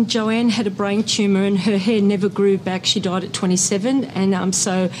cousin Joanne had a brain tumour and her hair never grew back. She died at 27, and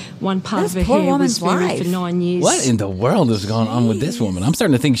so one part of her hair was buried for 9 years. What in the world is going on with this woman? I'm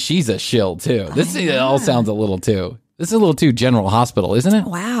starting to think she's a shill too. This all sounds a little too. This is a little too General Hospital, isn't it?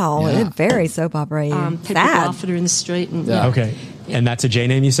 Wow, it's very soap opera. People laugh at her in the street. And, Okay. And that's a J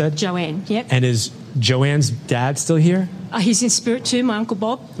name, you said? Joanne, yep. And is Joanne's dad still here? He's in spirit too, my Uncle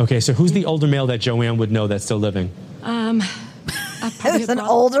Bob. Okay, so who's the older male that Joanne would know that's still living? There's an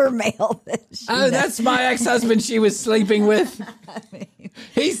older male. That's my ex-husband she was sleeping with.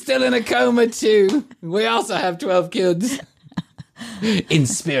 He's still in a coma too. We also have 12 kids. In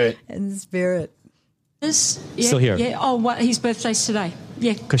spirit. In spirit. Still here. Yeah. Oh, his birthday's today.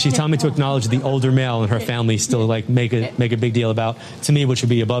 Yeah. Because she's telling me to acknowledge the older male and her family still like make a big deal about, to me, which would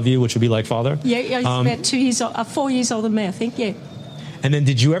be above you, which would be like father. Yeah, he's about 2 years old, 4 years older than me, I think. Yeah. And then,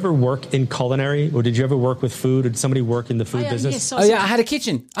 did you ever work in culinary, or did you ever work with food, or did somebody work in the food business? Yes, I had a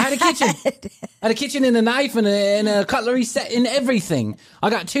kitchen. I had a kitchen and a knife and a cutlery set and everything. I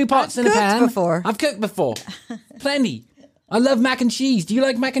got 2 pots and a pan. I've cooked before. Plenty. I love mac and cheese. Do you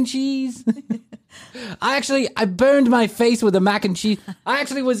like mac and cheese? I burned my face with a mac and cheese. I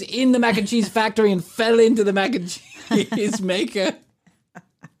actually was in the mac and cheese factory and fell into the mac and cheese maker.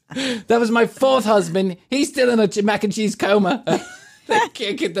 That was my 4th husband. He's still in a mac and cheese coma. They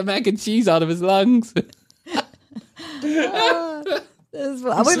can't get the mac and cheese out of his lungs. I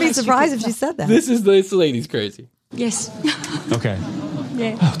wouldn't be surprised if she said that. This lady's crazy. Yes. Okay.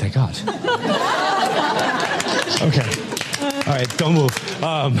 Yeah. Oh, thank God. Okay. All right, don't move.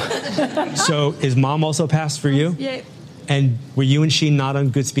 So is mom also passed for you? Yeah. And were you and she not on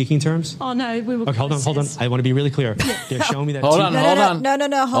good speaking terms? Oh, no, we were. Okay, hold on. I want to be really clear. They're showing me that. Hold on.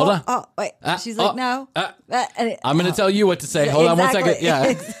 No, hold on. Oh, wait. She's like, no. I'm going to tell you what to say. Hold on 1 second. Yeah.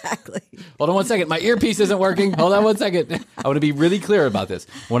 Exactly. Hold on 1 second. My earpiece isn't working. Hold on 1 second. I want to be really clear about this.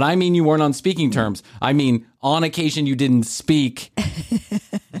 When I mean you weren't on speaking terms, I mean on occasion you didn't speak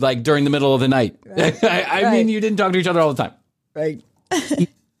like during the middle of the night. Right. I mean you didn't talk to each other all the time. Right.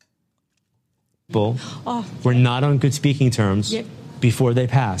 People were not on good speaking terms before they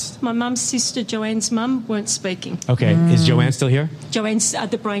passed. My mum's sister, Joanne's mum, weren't speaking. Okay. Is Joanne still here? Joanne's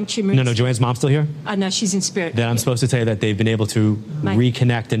the brain tumour. No, Joanne's mom still here? No, she's in spirit. Then I'm supposed to tell you that they've been able to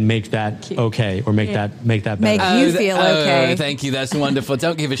reconnect and make that okay, or make that better. Make you feel okay. Thank you. That's wonderful.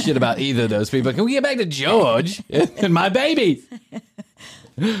 Don't give a shit about either of those people. Can we get back to George and my baby?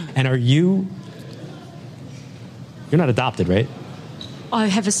 And you're not adopted, right? I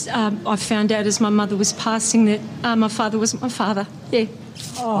found out as my mother was passing that my father wasn't my father. Yeah.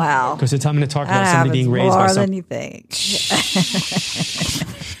 Oh, wow. Because it's time to talk about somebody being raised by more than you think.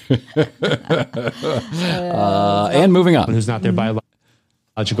 And moving on. Who's not their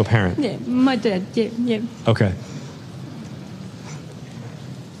biological parent. Yeah, my dad. Yeah. Okay.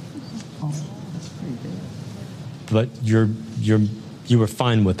 But your you were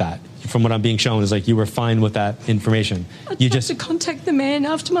fine with that. From what I'm being shown is like you were fine with that information. I tried to contact the man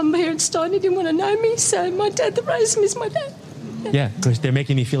after my parents died. He didn't want to know me, so my dad that raised me is my dad. Yeah, because they're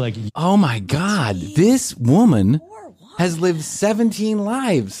making me feel like... Oh, my God. This woman has lived 17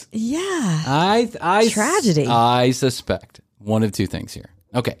 lives. Yeah. Tragedy. I suspect one of two things here.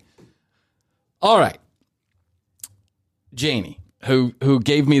 Okay. All right. Janie, who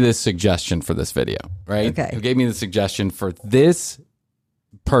gave me this suggestion for this video, right? Okay. Who gave me the suggestion for this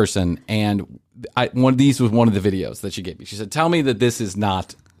person, and one of these was one of the videos that she gave me. She said, tell me that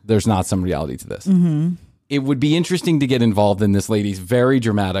there's not some reality to this. Mm-hmm. It would be interesting to get involved in this lady's very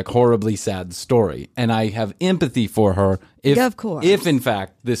dramatic, horribly sad story. And I have empathy for her if in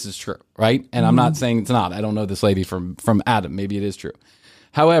fact this is true, right? And I'm not saying it's not. I don't know this lady from Adam. Maybe it is true.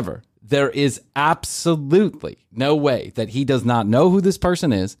 However, there is absolutely no way that he does not know who this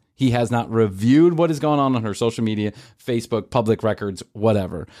person is. He has not reviewed what is going on her social media, Facebook, public records,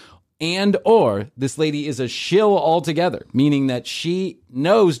 whatever. And or this lady is a shill altogether, meaning that she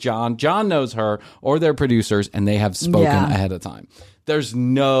knows John knows her, or their producers, and they have spoken ahead of time. There's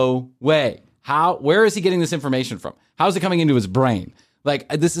no way. Where is he getting this information from? How is it coming into his brain? Like,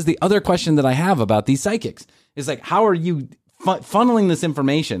 this is the other question that I have about these psychics. Is like, how are you funneling this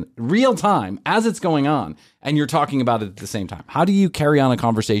information real time as it's going on, and you're talking about it at the same time? How do you carry on a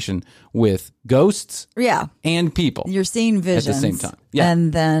conversation with ghosts and people? You're seeing visions at the same time. Yeah.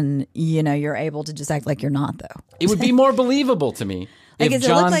 And then, you're able to just act like you're not, though. It would be more believable to me. Like, does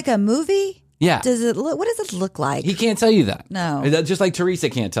it look like a movie? Yeah. What does it look like? He can't tell you that. No. Just like Teresa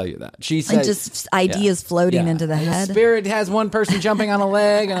can't tell you that. She said, like just ideas floating into the head. Spirit has one person jumping on a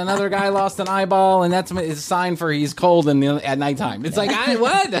leg and another guy lost an eyeball, and that's a sign for he's cold at nighttime. It's like,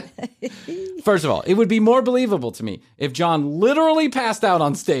 what? First of all, it would be more believable to me if John literally passed out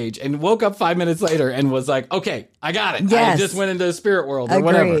on stage and woke up 5 minutes later and was like, okay, I got it. Yes. I just went into the spirit world or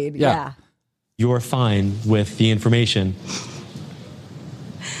whatever. Yeah. You're fine with the information.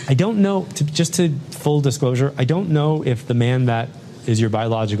 I don't know, just to full disclosure, I don't know if the man that is your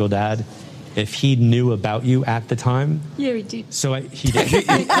biological dad, if he knew about you at the time. Yeah, he did. So he did.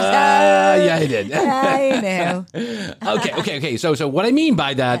 Yeah, he did. I knew. Okay. So what I mean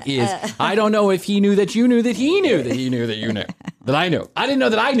by that is I don't know if he knew that you knew that he knew that he knew that you knew that I knew. I didn't know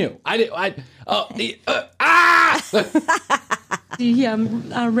that I knew. He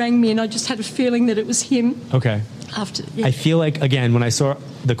rang me, and I just had a feeling that it was him. Okay. I feel like, again, when I saw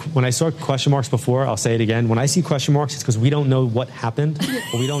question marks before, I'll say it again. When I see question marks, it's because we don't know what happened,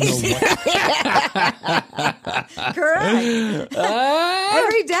 or we don't know what. Correct.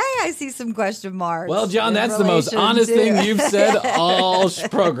 Every day I see some question marks. Well, John, that's the most honest thing you've said all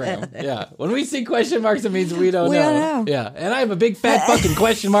program. Yeah. When we see question marks, it means we don't know. Yeah. And I have a big fat fucking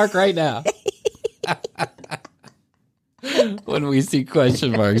question mark right now. When we see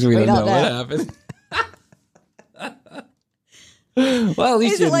question marks, we don't know what happened. Well, at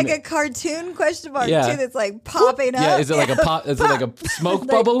least is it like a cartoon question mark too? That's like popping up. Yeah, is it like a pop? Is it like a smoke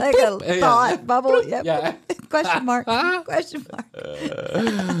bubble? Like a thought bubble. Yep. Yeah. Question mark. Question mark.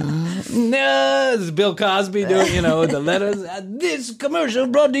 No, this is Bill Cosby doing the letters. This commercial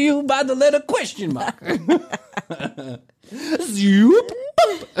brought to you by the letter question mark.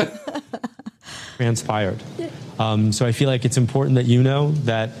 Transpired. So I feel like it's important that you know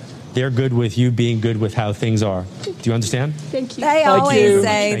that they're good with you being good with how things are. Do you understand? Thank you. They always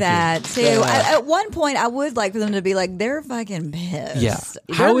say that, too. At one point, I would like for them to be like, they're fucking pissed. Yeah.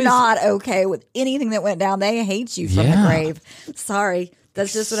 They're not okay with anything that went down. They hate you from the grave. Sorry.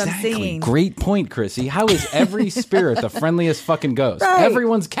 That's just what I'm seeing. Great point, Chrissy. How is every spirit the friendliest fucking ghost? Right.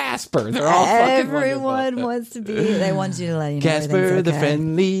 Everyone's Casper. They're all fucking Everyone wants to be. They want you to let you know Casper, the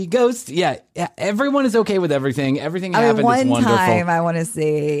friendly ghost. Yeah. Everyone is okay with everything. Everything happened. It's wonderful. One time I want to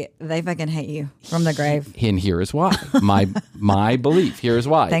see they fucking hate you from the grave. And here is why. My belief. Here is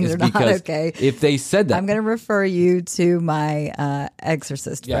why. Things are not okay. If they said that, I'm going to refer you to my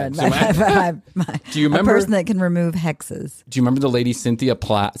exorcist friend. So do you remember a person that can remove hexes? Do you remember the lady Cynthia?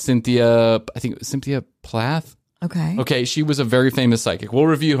 I think it was Cynthia Plath. Okay. She was a very famous psychic. We'll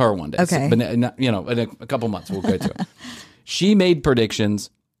review her one day. Okay. But in a couple months we'll get to it. She made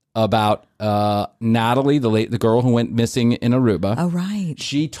predictions about Natalie, the girl who went missing in Aruba. Oh, right.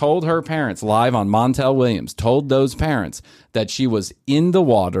 She told her parents live on Montel Williams, told those parents that she was in the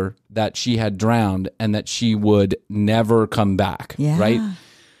water, that she had drowned, and that she would never come back. Yeah. Right?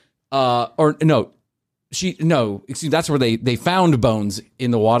 That's where they found bones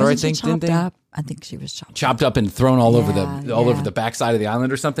in the water. I think, didn't they? Up? I think she was chopped up and thrown all over the backside of the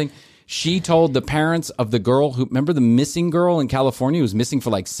island or something. She told the parents of the girl who, remember the missing girl in California who was missing for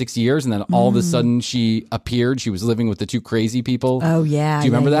like 6 years, and then all of a sudden she appeared. She was living with the 2 crazy people. Oh, yeah. Do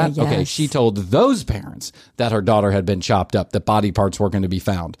you remember that? Yeah, Okay. yes. She told those parents that her daughter had been chopped up, that body parts were going to be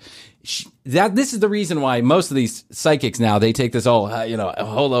found. This is the reason why most of these psychics now, they take this whole,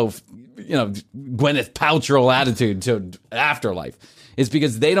 Gwyneth Paltrow attitude to afterlife. It's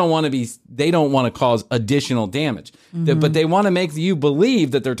because they don't want to cause additional damage. But they want to make you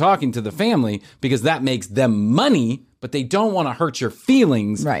believe that they're talking to the family because that makes them money, but they don't want to hurt your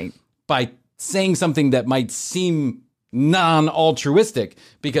feelings by saying something that might seem non-altruistic,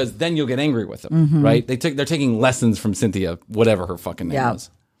 because then you'll get angry with them, right? They're taking lessons from Cynthia, whatever her fucking name was.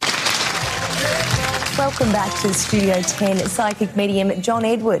 Welcome back to Studio 10. Psychic medium John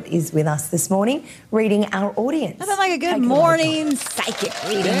Edward is with us this morning, reading our audience. Nothing like a good morning psychic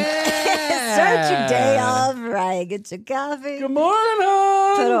reading. Yeah. Start your day off right. Get your coffee. Good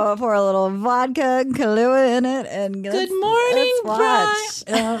morning. Pour a little vodka and Kahlua in it. And good morning, let's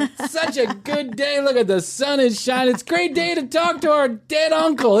watch. Such a good day. Look at the sun is shining. It's a great day to talk to our dead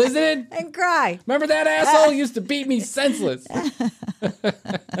uncle, isn't it? And cry. Remember that asshole used to beat me senseless?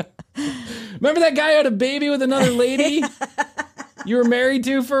 Remember that guy who had a baby with another lady you were married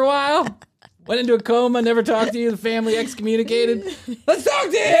to for a while? Went into a coma, never talked to you, the family excommunicated. Let's talk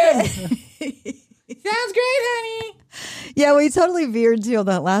to him! Sounds great, honey. Yeah, we totally veered to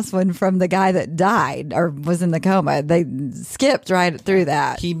that last one from the guy that died or was in the coma. They skipped right through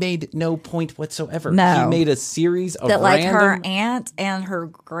that. He made no point whatsoever. No. He made a series of that, like, random... her aunt and her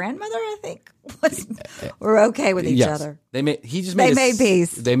grandmother, I think, were okay with each other. They made peace.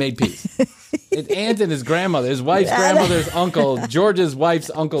 They made peace. His aunt and his grandmother, his wife's grandmother's uncle, George's wife's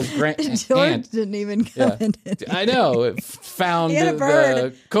uncle's aunt. George didn't even come in. I know. Found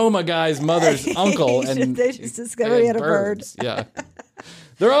the coma guy's mother's uncle. And they just discovered he had a bird. Yeah.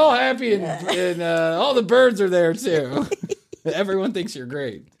 They're all happy, and all the birds are there, too. Everyone thinks you're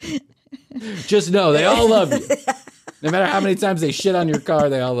great. Just know, they all love you. No matter how many times they shit on your car,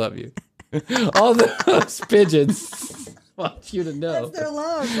 they all love you. All those pigeons want you to know. That's their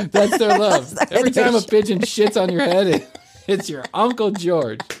love. That's their love. Every time a pigeon shits on your head, it's your Uncle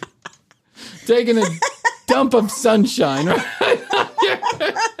George taking a dump of sunshine right on your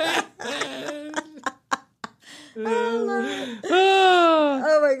head.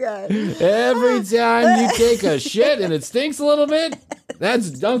 Oh my God. Every time you take a shit and it stinks a little bit,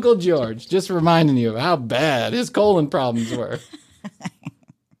 that's Uncle George just reminding you of how bad his colon problems were.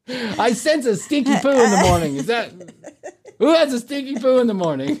 I sense a stinky poo in the morning. Is that who has a stinky poo in the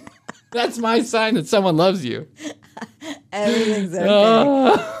morning? That's my sign that someone loves you. Everything's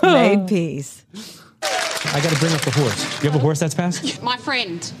okay. Made peace. I got to bring up the horse. You have a horse that's passed? My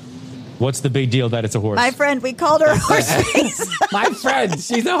friend. What's the big deal that it's a horse? My friend, we called her horse face. My friend,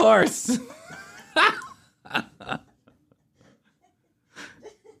 she's a horse.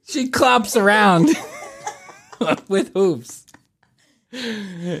 She clops around with hooves.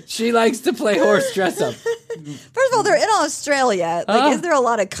 She likes to play horse dress up. First of all, they're in Australia. Like, is there a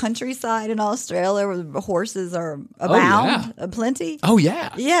lot of countryside in Australia where the horses are abound? Plenty? Oh,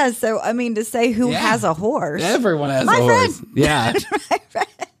 yeah. Yeah, so, I mean, to say who has a horse. Everyone has my a horse. Friend. Yeah. My friend.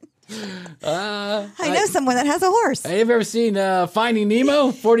 I know someone that has a horse. Have you ever seen Finding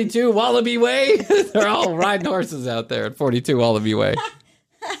Nemo, 42 Wallaby Way? They're all riding horses out there at 42 Wallaby Way.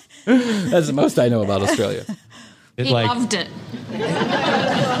 That's the most I know about Australia. He loved it.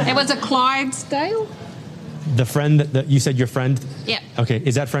 It was a Clydesdale. The friend that you said your friend? Yeah. Okay,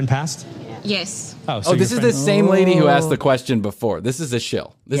 is that friend passed? Yes. So this is the same lady who asked the question before. This is a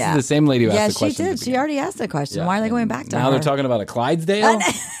shill. This is the same lady who asked the question. Yeah, she did. She already asked the question. Why are they going back to her? Now they're talking about a Clydesdale?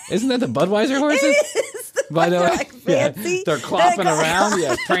 Isn't that the Budweiser horses? By the way, like fancy. They're clopping around,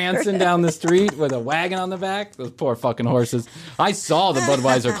 prancing down the street with a wagon on the back. Those poor fucking horses. I saw the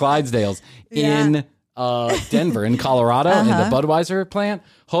Budweiser Clydesdales in Denver, in Colorado, in the Budweiser plant.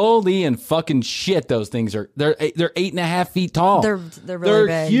 Holy and fucking shit, those things are. They're 8.5 feet tall. They're really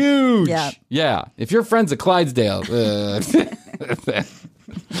big. Huge. Yeah. If your friend's a Clydesdale,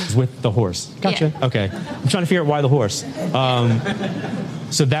 with the horse. Gotcha. Yeah. Okay. I'm trying to figure out why the horse.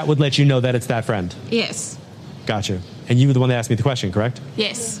 So that would let you know that it's that friend. Yes. Gotcha. And you were the one that asked me the question, correct?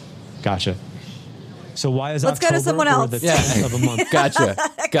 Yes. Gotcha. So why is Let's October go to someone else. the 10th of a month?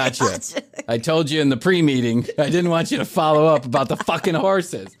 Gotcha. I told you in the pre-meeting, I didn't want you to follow up about the fucking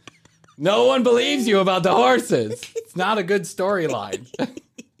horses. No one believes you about the horses. It's not a good storyline.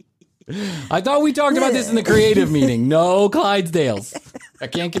 I thought we talked about this in the creative meeting. No Clydesdales. I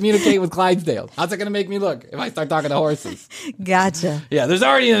can't communicate with Clydesdales. How's it going to make me look if I start talking to horses? Gotcha. Yeah, there's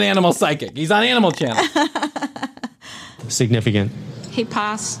already an animal psychic. He's on Animal Channel. Significant. He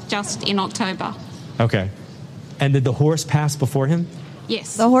passed just in October. Okay. And did the horse pass before him?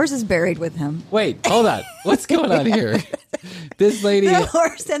 Yes. The horse is buried with him. Wait, hold on. What's going on here? This lady... The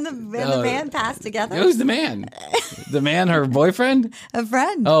horse and the man passed together. Who's the man? The man, her boyfriend? A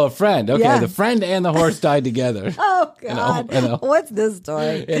friend. Oh, a friend. Okay, Yeah. the friend and the horse died together. Oh, God. What's this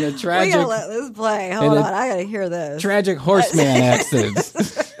story? In a tragic... We gotta let this play. Hold on. I gotta hear this. Tragic horseman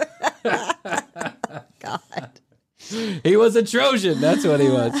accident. God. He was a Trojan. That's what he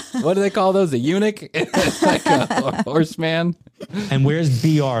was. What do they call those? A eunuch? Like a horseman? And where's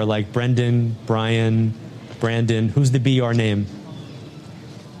BR? Like Brendan, Brian, Brandon. Who's the BR name?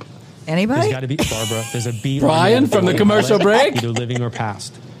 Anybody? There's got to be Barbara. There's a BR. Brian from the commercial break? Either living or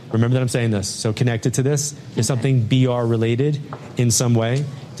past. Remember that I'm saying this. So connected to this, is something BR related in some way.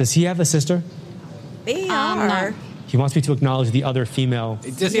 Does he have a sister? BR. No. He wants me to acknowledge the other female.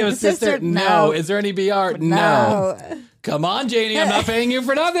 Does he have a sister? No. Is there any BR? No. Come on, Janie. I'm not paying you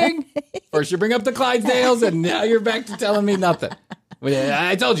for nothing. First you bring up the Clydesdales, and now you're back to telling me nothing.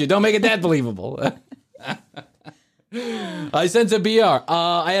 I told you, don't make it that believable. I sense a BR.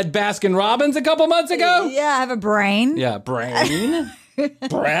 I had Baskin Robbins a couple months ago. Yeah, I have a brain. Yeah, brain.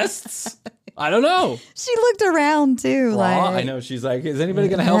 Breasts. I don't know. She looked around too. I know. She's like, is anybody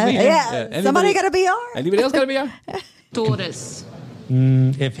going to help me here? Yeah. Somebody got a BR. Anybody else got a BR? Daughters.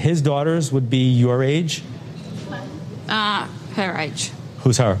 If his daughters would be your age? Her age.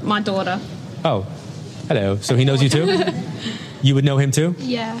 Who's her? My daughter. Oh, hello. So he knows you too? You would know him too?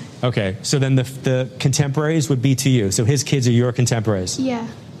 Yeah. Okay. So then the contemporaries would be to you. So his kids are your contemporaries? Yeah.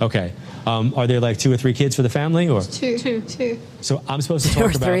 Okay. Are there like 2 or 3 kids for the family, or Two. So I'm supposed to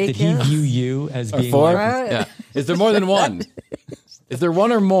talk about, did he view you as being 4? like, Yeah. Is there more than one? Is there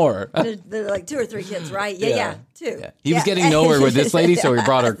one or more? They're like 2 or 3 kids, right? Yeah. 2. Yeah. He was getting nowhere with this lady, so he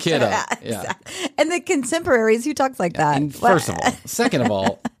brought her kid up. Yeah. And the contemporaries, who talks like that? And first of all, second of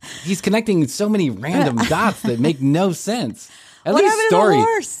all, he's connecting so many random dots that make no sense. At What least happened to the story.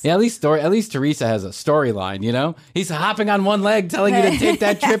 horse? Yeah, at least Teresa has a storyline, you know? He's hopping on one leg telling you to take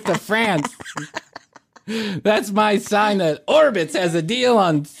that trip to France. That's my sign that Orbitz has a deal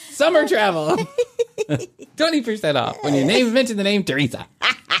on summer travel. 20% off when you mention the name Teresa.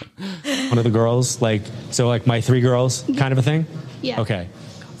 one of the girls, like my 3 girls kind of a thing? Yeah. Okay.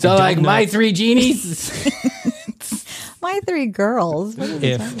 So like my 3 genies? My 3 girls.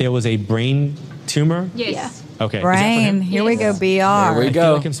 If there was a brain tumor? Yes. Okay. Brain. Here we go, BR. There we I go.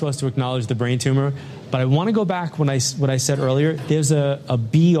 feel like I'm supposed to acknowledge the brain tumor, but I want to go back what I said earlier. There's a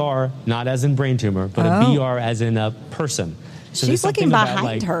BR, not as in brain tumor, but a BR as in a person. So She's looking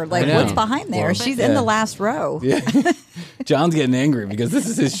behind her. Like, what's behind there? She's in the last row. Yeah. John's getting angry because this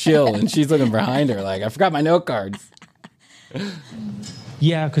is his shill, and she's looking behind her like, I forgot my note cards.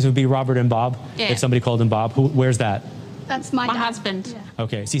 Yeah, because it would be Robert and Bob. Yeah. If somebody called him Bob. Where's that? That's my husband. Yeah.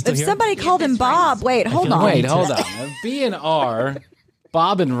 Okay, is he still If here? somebody called him Bob, wait, hold on. Wait, hold on. B and R,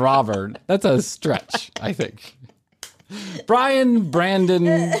 Bob and Robert, that's a stretch, I think. Brian,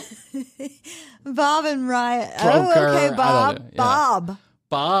 Brandon... Bob and Ryan. Broker, Oh, okay, Bob. Yeah. Bob.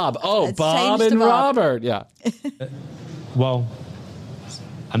 Bob. Oh, It's Bob changed to and Bob. Robert. Yeah. Well,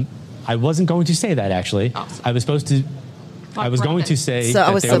 I wasn't going to say that, actually. Awesome. I was supposed to... I was going to say So I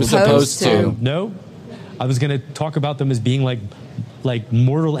that was they were supposed to. No. I was going to talk about them as being like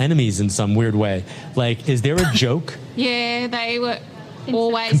mortal enemies in some weird way. Like, is there a joke? Yeah, they were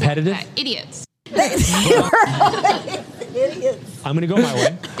always Competitive? Idiots. I'm going to go my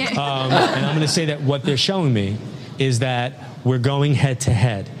way. And I'm going to say that what they're showing me is that we're going head to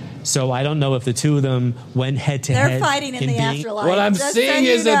head. So I don't know if the two of them went head to head. They're fighting in the afterlife. What I'm just seeing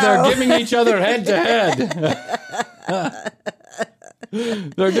so is you that they're know. giving each other head to head.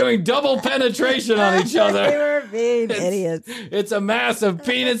 They're doing double penetration on each They other. were being idiots. It's a mass of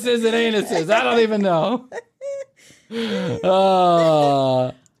penises and anuses. I don't even know.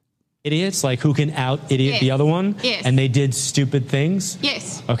 Idiots, like who can out idiot the other one? Yes. And they did stupid things?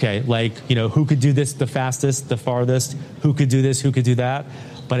 Yes. Okay, like, who could do this the fastest, the farthest? Who could do this? Who could do that?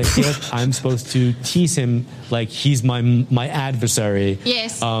 But I feel like I'm supposed to tease him like he's my adversary.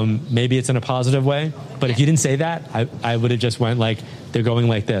 Yes. Maybe it's in a positive way. But if you didn't say that, I would have just went like, they're going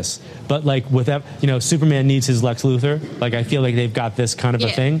like this. But like with that, Superman needs his Lex Luthor. Like I feel like they've got this kind of a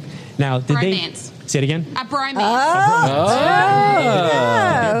thing. Now, did Bromance. they say it again? A bromance.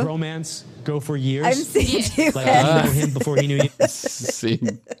 Did bromance go for years? I'm seeing you. Like you know him before he knew you.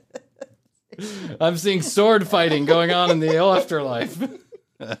 I'm seeing sword fighting going on in the afterlife.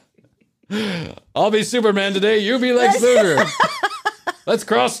 I'll be Superman today. You be Lex Luthor. Let's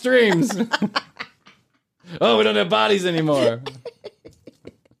cross streams. Oh, we don't have bodies anymore.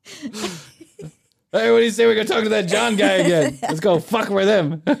 Hey, what do you say we go talk to that John guy again? Let's go fuck with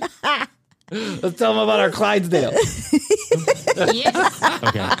him. Let's tell him about our Clydesdale. Yes.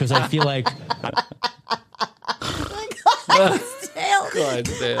 Okay, because I feel like...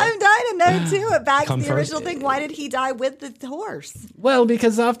 Clydesdale. I'm dying to know, too. It backs the original thing. Why did he die with the horse? Well,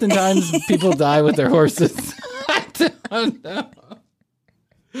 because oftentimes people die with their horses. I don't know.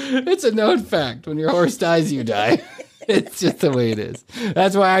 It's a known fact. When your horse dies, you die. It's just the way it is.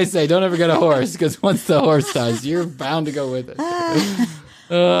 That's why I say don't ever get a horse, because once the horse dies, you're bound to go with it.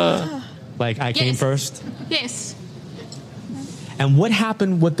 Like, I came first? Yes. And what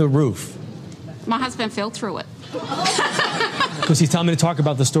happened with the roof? My husband fell through it. Because he's telling me to talk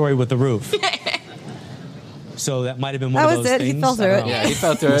about the story with the roof. So that might have been one of those things. He fell through it. Yeah, he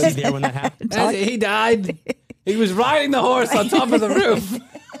fell through it. Was he there when that happened? He died. He was riding the horse on top of the roof.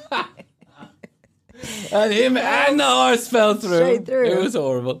 And him and the horse fell through. Straight through. It was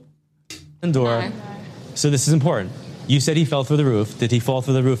horrible. No. So this is important. You said he fell through the roof. Did he fall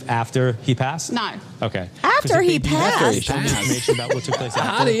through the roof after he passed? No. Okay. After he passed? After he passed. Information about what took place after.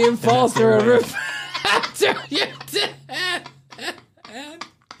 How do you fall through a roof after you did?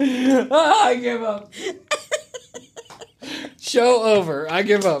 Oh, I give up. Show over. I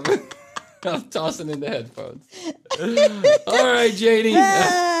give up. I'm tossing in the headphones. All right, JD.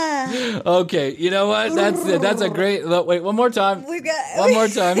 Okay, you know what? That's a great. Wait, one more time. One more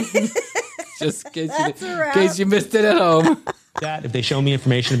time. Just in case you missed it at home. That if they show me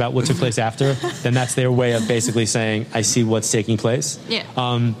information about what took place after, then that's their way of basically saying, I see what's taking place. Yeah.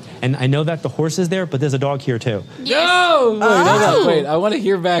 And I know that the horse is there, but there's a dog here too. Yes. No! Hold on. Wait, I want to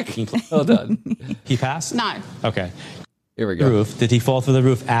hear back. Hold on. He passed? No. Okay. Here we go. Roof. Did he fall through the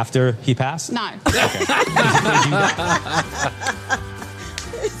roof after he passed? No. Okay.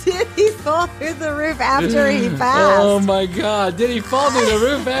 Did he fall through the roof after he passed? Oh my God. Did he fall through the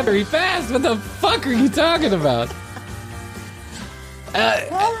roof after he passed? What the fuck are you talking about?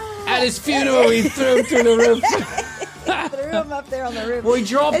 At his funeral, we threw him through the roof. Threw him up there on the roof. We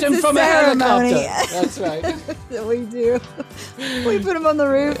dropped him from a helicopter. That's right. That we do. We put him on the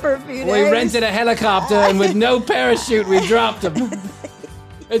roof for a few days. We rented a helicopter, and with no parachute, we dropped him.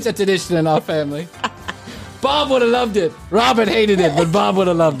 It's a tradition in our family. Bob would have loved it. Robert hated it, but Bob would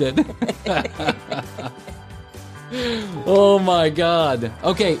have loved it. Oh, my God.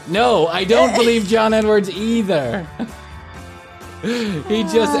 Okay, no, I don't believe John Edwards either. He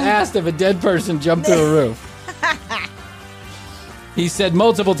just asked if a dead person jumped through a roof. He said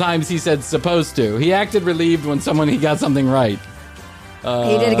multiple times he said supposed to. He acted relieved when he got something right.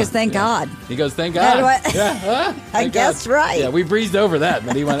 He did. He goes, thank God. He goes, thank God. Yeah, I guess right. Yeah, we breezed over that,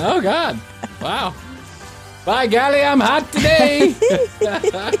 but he went, oh, God. Wow. By golly, I'm hot today.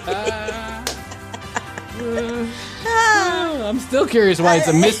 I'm still curious why it's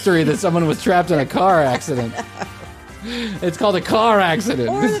a mystery that someone was trapped in a car accident. It's called a car accident.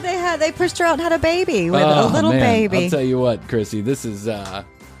 Or that they pushed her out and had a baby with a little baby. I'll tell you what, Chrissy, this is I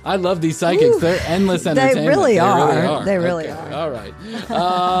love these psychics. They're endless entertainment. They really are. They really are. All right.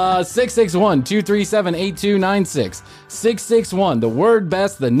 661-237-8296. 661, the word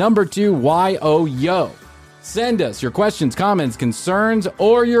best, the number 2, YOYO. Send us your questions, comments, concerns,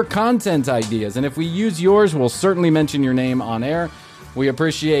 or your content ideas. And if we use yours, we'll certainly mention your name on air. We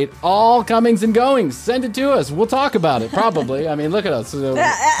appreciate all comings and goings. Send it to us. We'll talk about it, probably. I mean, look at us.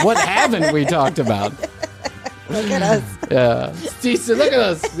 What haven't we talked about? Look at us. Yeah. Look at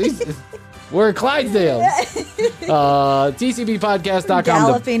us. We're Clydesdales. TCBpodcast.com.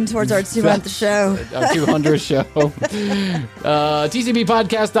 Galloping towards our 200th show. Our 200th show.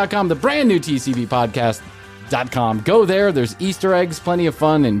 TCBpodcast.com, the brand new TCBpodcast.com. Go there. There's Easter eggs, plenty of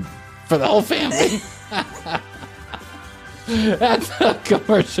fun, and for the whole family. That's the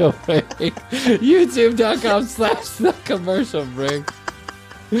commercial break. YouTube.com/the commercial break.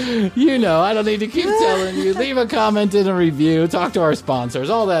 You know, I don't need to keep telling you. Leave a comment and a review. Talk to our sponsors.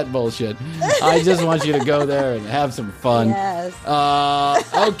 All that bullshit. I just want you to go there and have some fun. Yes.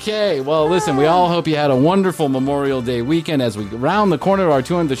 Okay. Well, listen, we all hope you had a wonderful Memorial Day weekend as we round the corner to our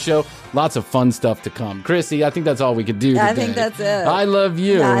 200th show. Lots of fun stuff to come. Chrissy, I think that's all we could do today. I think that's it. I love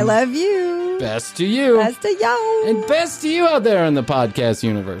you. I love you. Best to you. Best to you. And best to you out there in the podcast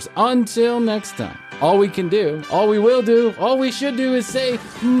universe. Until next time, all we can do, all we will do, all we should do is say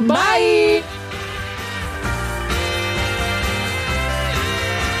bye.